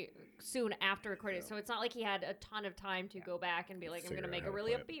pretty soon after recording, Yeah. so it's not like he had a ton of time to go back and be like, I'm Figure gonna out make how a to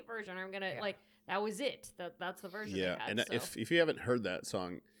really play it. upbeat version, or I'm gonna Yeah. like that was it. That's the version Yeah, they had. and so. if you haven't heard that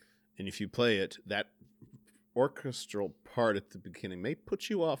song, and if you play it, that orchestral part at the beginning may put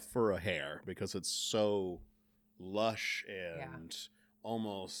you off for a hair because it's so lush and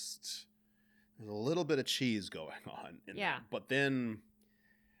almost there's a little bit of cheese going on in Yeah. there. But then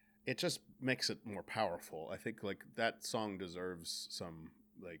it just makes it more powerful. I think like that song deserves some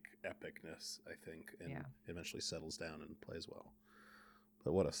like epicness, I think, and Yeah. eventually settles down and plays well.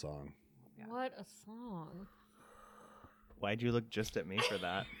 But what a song. Yeah. What a song! Why'd you look just at me for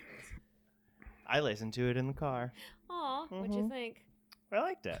that? I listened to it in the car. Aw, what'd you Mhm. think? I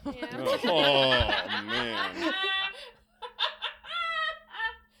liked it. Yeah. Oh, man.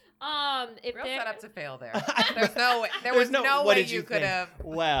 If Real there, set up to fail there. There's no way. There There's was no what way did you could think? have.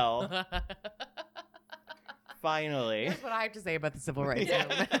 Well, finally, Here's what I have to say about the civil rights Yeah.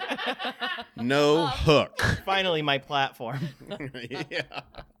 movement. No hook. finally, my platform. Yeah.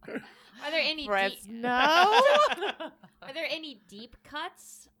 are there any Press deep, no. are there any deep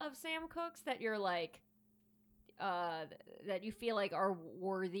cuts of Sam Cooke's that you're like, that you feel like are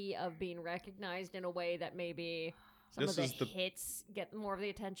worthy of being recognized in a way that maybe some This of is the the- hits get more of the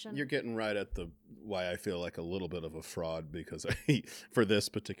attention? You're getting right at the why I feel like a little bit of a fraud because for this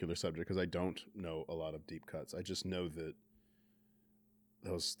particular subject because I don't know a lot of deep cuts. I just know that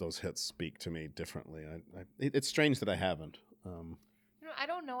those hits speak to me differently. It's strange that I haven't. I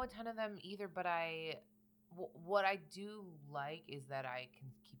don't know a ton of them either, but what I do like is that I can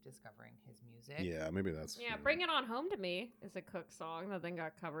keep discovering his music. Yeah, maybe that's Yeah, Bring It On Home to Me is a Cook song that then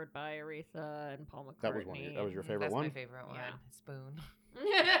got covered by Aretha and Paul McCartney. That was one of your- that was your favorite That's one? my favorite one. Yeah. Spoon.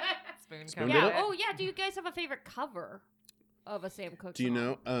 Spoon. Spoon covered did yeah. it? Oh, yeah. Do you guys have a favorite cover of a Sam Cooke Do you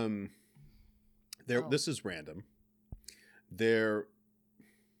song? know? Oh. This is random. There,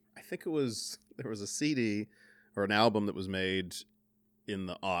 I think there was a CD or an album that was made in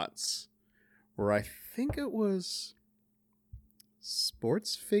the aughts where I think it was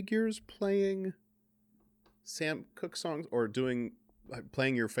sports figures playing Sam Cooke songs or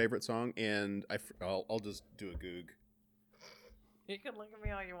playing your favorite song, and I'll just do a goog. You can look at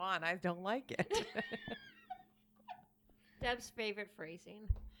me all you want. I don't like it. Deb's favorite phrasing.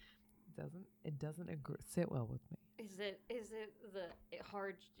 It doesn't sit well with me. Is it the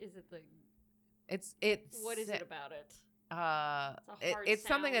hard? Is it the It's what is it about it? It's It's a hard it's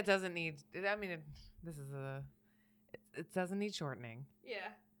something sound. that doesn't need. I mean, it doesn't need shortening. Yeah.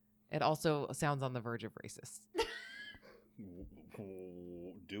 It also sounds on the verge of racist.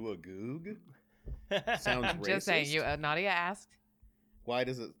 Do a goog? Sounds I'm just saying. racist? You Nadia asked. Why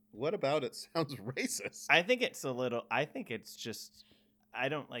does it? What about it sounds racist? I think it's a little. I think it's just. I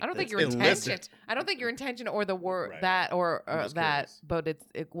don't like. I don't think the- your illicit. intention. I don't think your intention or the word Right. that or I'm just that. curious. But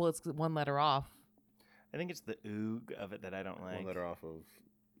it's one letter off. I think it's the oog of it that I don't like. One letter off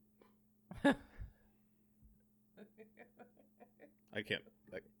of. I can't.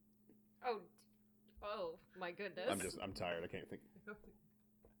 Oh my goodness. I'm tired. I can't think.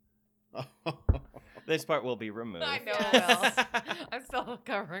 This part will be removed. I know. Yes. Will. I'm still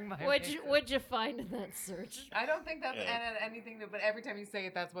covering my. What'd you find in that search? I don't think that's Yeah. anything new, but every time you say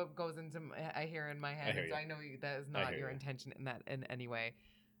it, that's what goes into I hear in my head. hear and so you. I know that is I not hear your you. intention in that in any way.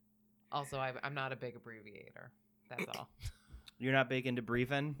 Also, I'm not a big abbreviator. That's all. You're not big into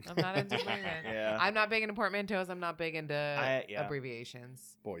breathing. I'm not into abbreviations. Yeah. I'm not big into portmanteaus. I'm not big into Yeah.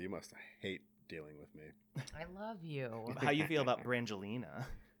 abbreviations. Boy, you must hate dealing with me. I love you. How you feel about Brangelina?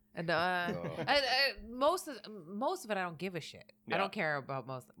 And Oh. most of it, I don't give a shit. Yeah. I don't care about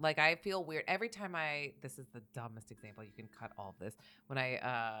most. Like I feel weird every time this is the dumbest example. You can cut all of this when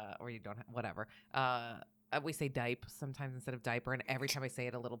or you don't. Whatever. We say diaper sometimes instead of diaper, and every time I say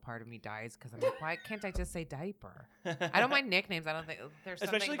it, a little part of me dies because I'm like, why can't I just say diaper? I don't mind nicknames. I don't think there's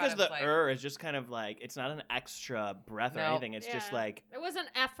something Especially about because it the like, is just kind of like it's not an extra breath or No. anything. It's just Yeah. like There was an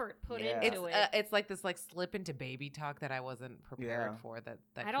effort put Yeah. into it. it's like this like slip into baby talk that I wasn't prepared Yeah. for. That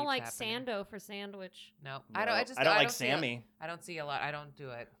I don't keeps like happening. Sando for sandwich. No, I don't. I just I don't like see a- Sammy. I don't see a lot. I don't do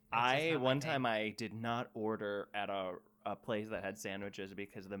it. It's just I not my one thing. time I did not order at a place that had sandwiches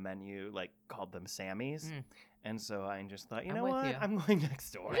because the menu like called them Sammy's, Mm. and so I just thought, you I'm know with what, you. I'm going next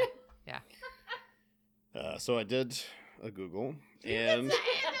door. So I did a Google, and Please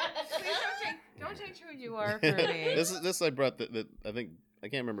don't change who you are for me. this I brought that I think I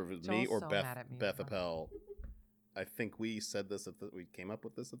can't remember if it was me Joel's or so mad at me Beth about Appel. I think we said this we came up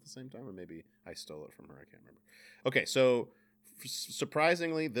with this at the same time, or maybe I stole it from her. I can't remember. Okay, so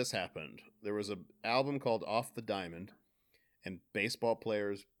surprisingly, this happened. There was an album called Off the Diamond, and baseball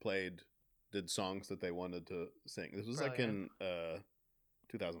players played did songs that they wanted to sing. This was like in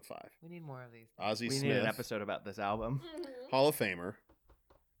 2005. We need more of these. Ozzie We Smith, need an episode about this album. Hall of Famer,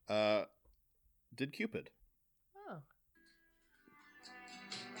 did Cupid. Oh.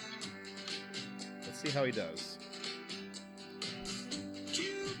 Let's see how he does.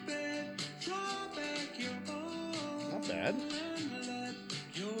 Not bad.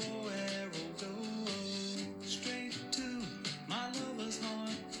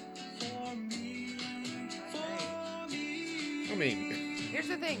 I mean, Here's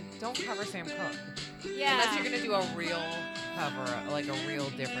the thing: don't cover Sam Cooke Yeah. unless you're gonna do a real cover, like a real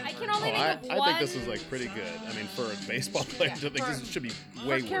different. I can version. only I think of one. think this is like pretty good. I mean, for a baseball player, Yeah, I think for- this should be For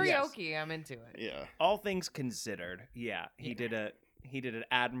way worse. karaoke. I'm into it. Yeah, All things considered, yeah, he Yeah. did an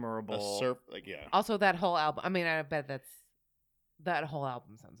a admirable. surf, like yeah. Also, that whole album. I mean, I bet that whole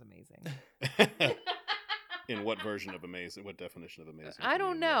album sounds amazing. In what version of amazing? What definition of amazing? I can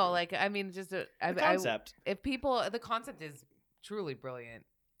don't you know. give? Like, I mean, just The concept. if people, the concept is truly brilliant,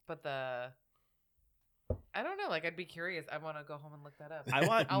 but I don't know. Like, I'd be curious. I want to go home and look that up. I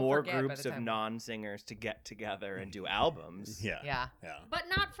want I'll more forget by groups the of time- non-singers to get together and do albums. Yeah, Yeah. yeah. But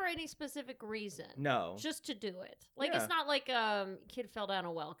not for any specific reason. No. Just to do it. Like, Yeah. it's not like kid fell down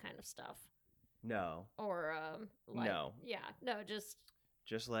a well kind of stuff. No. Or, like, No. Yeah. No, just.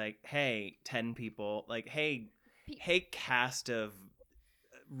 Just like, hey, 10 people. Like, hey, Pe- hey, cast of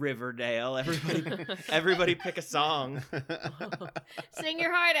Riverdale. Everybody pick a song. Sing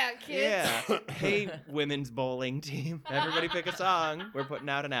your heart out, kids. Yeah. Hey, women's bowling team. Everybody pick a song. We're putting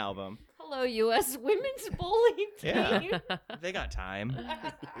out an album. Hello, U.S. women's bowling Yeah. team. They got time.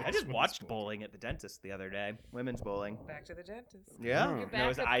 I just watched bowling at the dentist the other day. Women's bowling. Back to the dentist. Yeah. Your No, it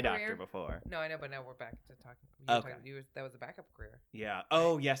was backup eye career. doctor before. No, I know, but now we're back to talking. Okay. That was a backup career. Yeah.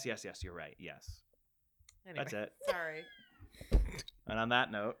 Oh, yes. You're right. Yes. Anyway, That's it. Sorry. And on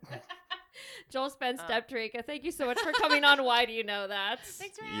that note, Joel Spence, Steptrika, thank you so much for coming on. Why do you know that?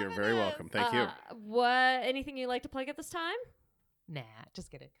 Thanks for You're having very us. welcome. Thank you. What? Anything you'd like to plug at this time? Nah,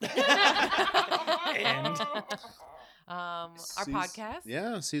 just kidding. And- our podcast.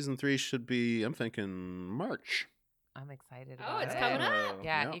 Yeah, season 3 should be. I'm thinking March. I'm excited. Oh, about it's it. coming up.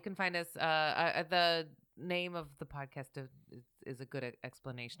 Yeah, Yeah. you can find us. The name of the podcast is a good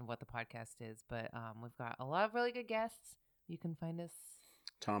explanation of what the podcast is, but we've got a lot of really good guests. You can find us.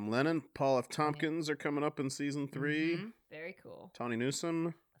 Tom Lennon, Paul F. Tompkins are coming up in season 3. Mhm. Very cool. Tawny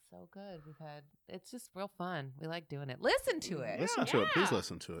Newsome. So good. It's just real fun. We like doing it. Listen to it. Listen to it. Please Yeah.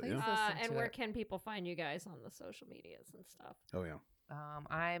 listen to it. Please. Yeah. Listen And to where it. can people find you guys on the social medias and stuff? Oh yeah.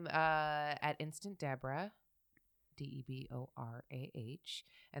 I'm at Instant Deborah, DEBORAH,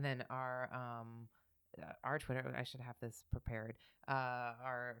 and then our Twitter. I should have this prepared.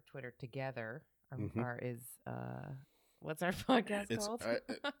 Our Twitter together Mhm. is what's our podcast It's called?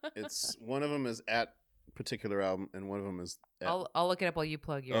 it's one of them is at particular album, and one of them is. At, I'll look it up while you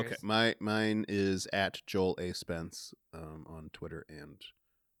plug yours. okay, mine is at Joel A. Spence on Twitter and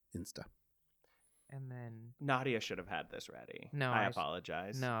Insta. And then Nadia should have had this ready. No, I I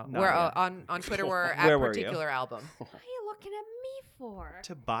apologize. no, Nadia. we're on Twitter. We're at Where were you? particular album. What are you looking at me for?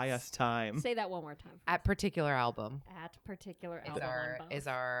 To buy us time. Say that one more time. At particular album At particular is album. our on both. is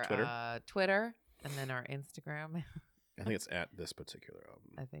our Twitter? Twitter, and then our Instagram. I think it's at this particular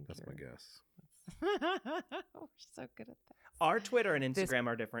album. I think That's my you're- guess. We're so good at that. Our Twitter and This- Instagram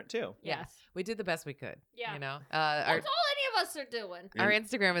are different too. Yes. We did the best we could. Yeah. You know, That's our all any of us are doing. our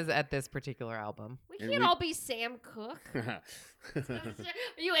Instagram is at this particular album. We And can't we- all be Sam Cooke. Are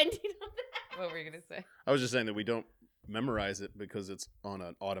you ending on that? What were you gonna say? I was just saying that we don't memorize it because it's on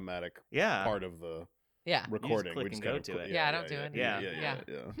an automatic Yeah. part of the Yeah. recording. click we just and go gotta to click- it. Yeah, I don't do it. Yeah, Yeah.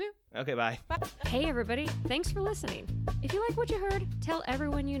 yeah. Okay, bye. Hey, everybody. Thanks for listening. If you like what you heard, tell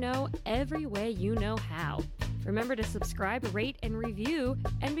everyone you know every way you know how. Remember to subscribe, rate, and review,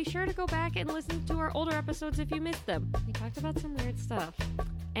 and be sure to go back and listen to our older episodes if you missed them. We talked about some weird stuff.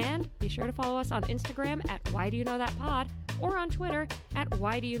 And be sure to follow us on Instagram at Why Do You Know That Pod or on Twitter at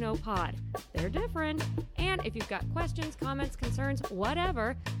Why Do You Know Pod. They're different. And if you've got questions, comments, concerns,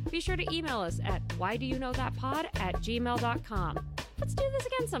 whatever, be sure to email us at whydouyknowthatpod@gmail.com. Let's do this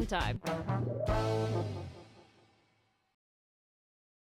again sometime.